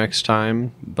to do next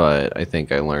time, but I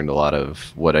think I learned a lot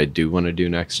of what I do want to do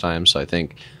next time. So I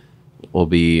think we'll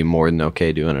be more than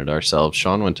okay doing it ourselves.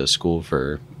 Sean went to school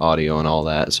for audio and all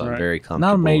that, so I'm very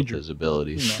comfortable with his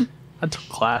abilities. I took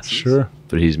classes. Sure.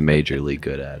 But he's majorly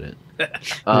good at it.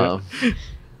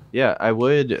 Yeah, I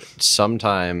would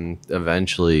sometime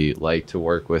eventually like to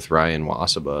work with Ryan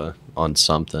Wasaba on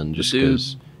something just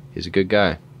because he's a good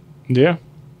guy. Yeah.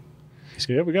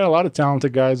 Yeah, we got a lot of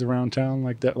talented guys around town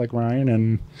like that, like Ryan,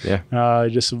 and it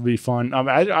just would be fun.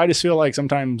 I just feel like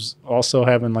sometimes also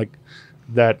having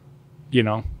that,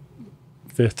 5th,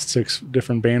 6th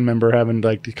different band member having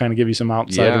to kind of give you some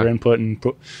outsider input and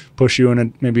push you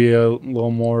in maybe a little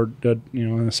more,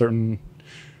 in a certain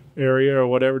area or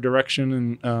whatever direction,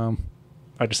 and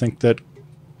I just think that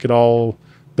could all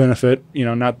benefit.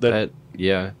 Not that.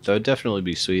 That would definitely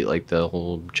be sweet. Like the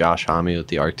whole Josh Homme with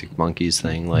the Arctic Monkeys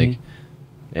thing,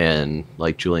 and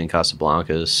like Julian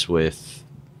Casablancas with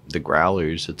the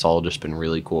Growlers. It's all just been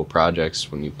really cool projects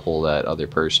when you pull that other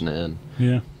person in.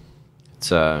 Yeah. It's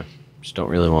just don't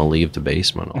really want to leave the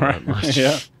basement all that much.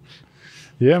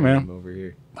 Yeah, man. Over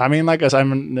here. I mean, like us,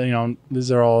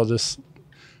 these are all just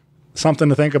something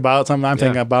to think about, something I'm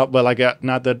thinking about, but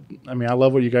not that, I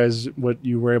love what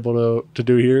you were able to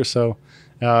do here. So,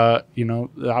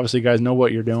 obviously you guys know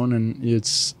what you're doing, and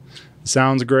it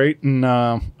sounds great. And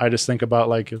I just think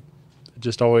about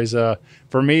just always,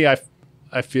 for me, I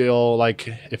feel like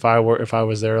if I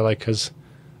was there, cause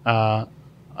I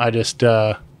just,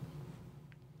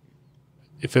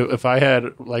 if I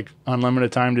had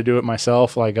unlimited time to do it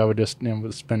myself, I would just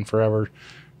spend forever,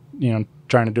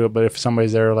 trying to do it. But if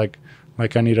somebody's there, I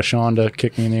need a Sean to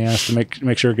kick me in the ass to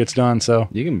make sure it gets done. So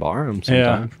you can borrow him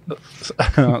sometime.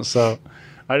 Yeah. So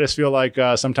I just feel like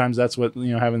sometimes that's what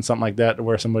having something like that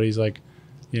where somebody's when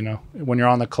you're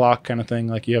on the clock kind of thing,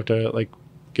 you have to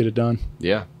get it done.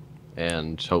 Yeah,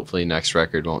 and hopefully next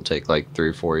record won't take 3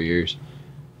 or 4 years.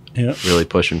 Yeah. Really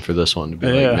pushing for this one to be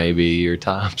Yeah. like maybe your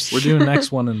tops. We're doing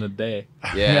next one in a day.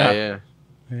 Yeah.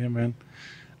 Yeah, man.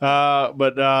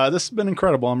 But this has been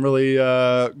incredible. I'm really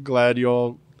glad you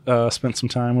all spent some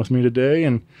time with me today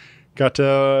and got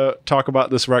to talk about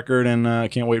this record, and I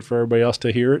can't wait for everybody else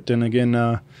to hear it. And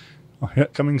again,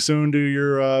 coming soon to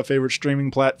your favorite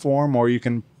streaming platform, or you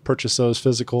can purchase those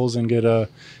physicals and get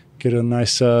a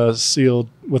nice sealed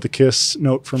with a kiss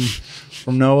note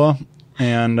from Noah.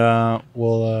 And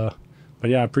but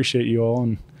yeah, I appreciate you all,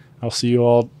 and I'll see you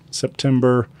all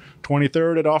September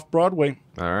 23rd at Off Broadway.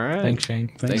 All right. Thanks,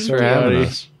 Shane. Thanks for having everybody.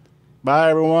 us. Bye,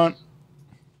 everyone.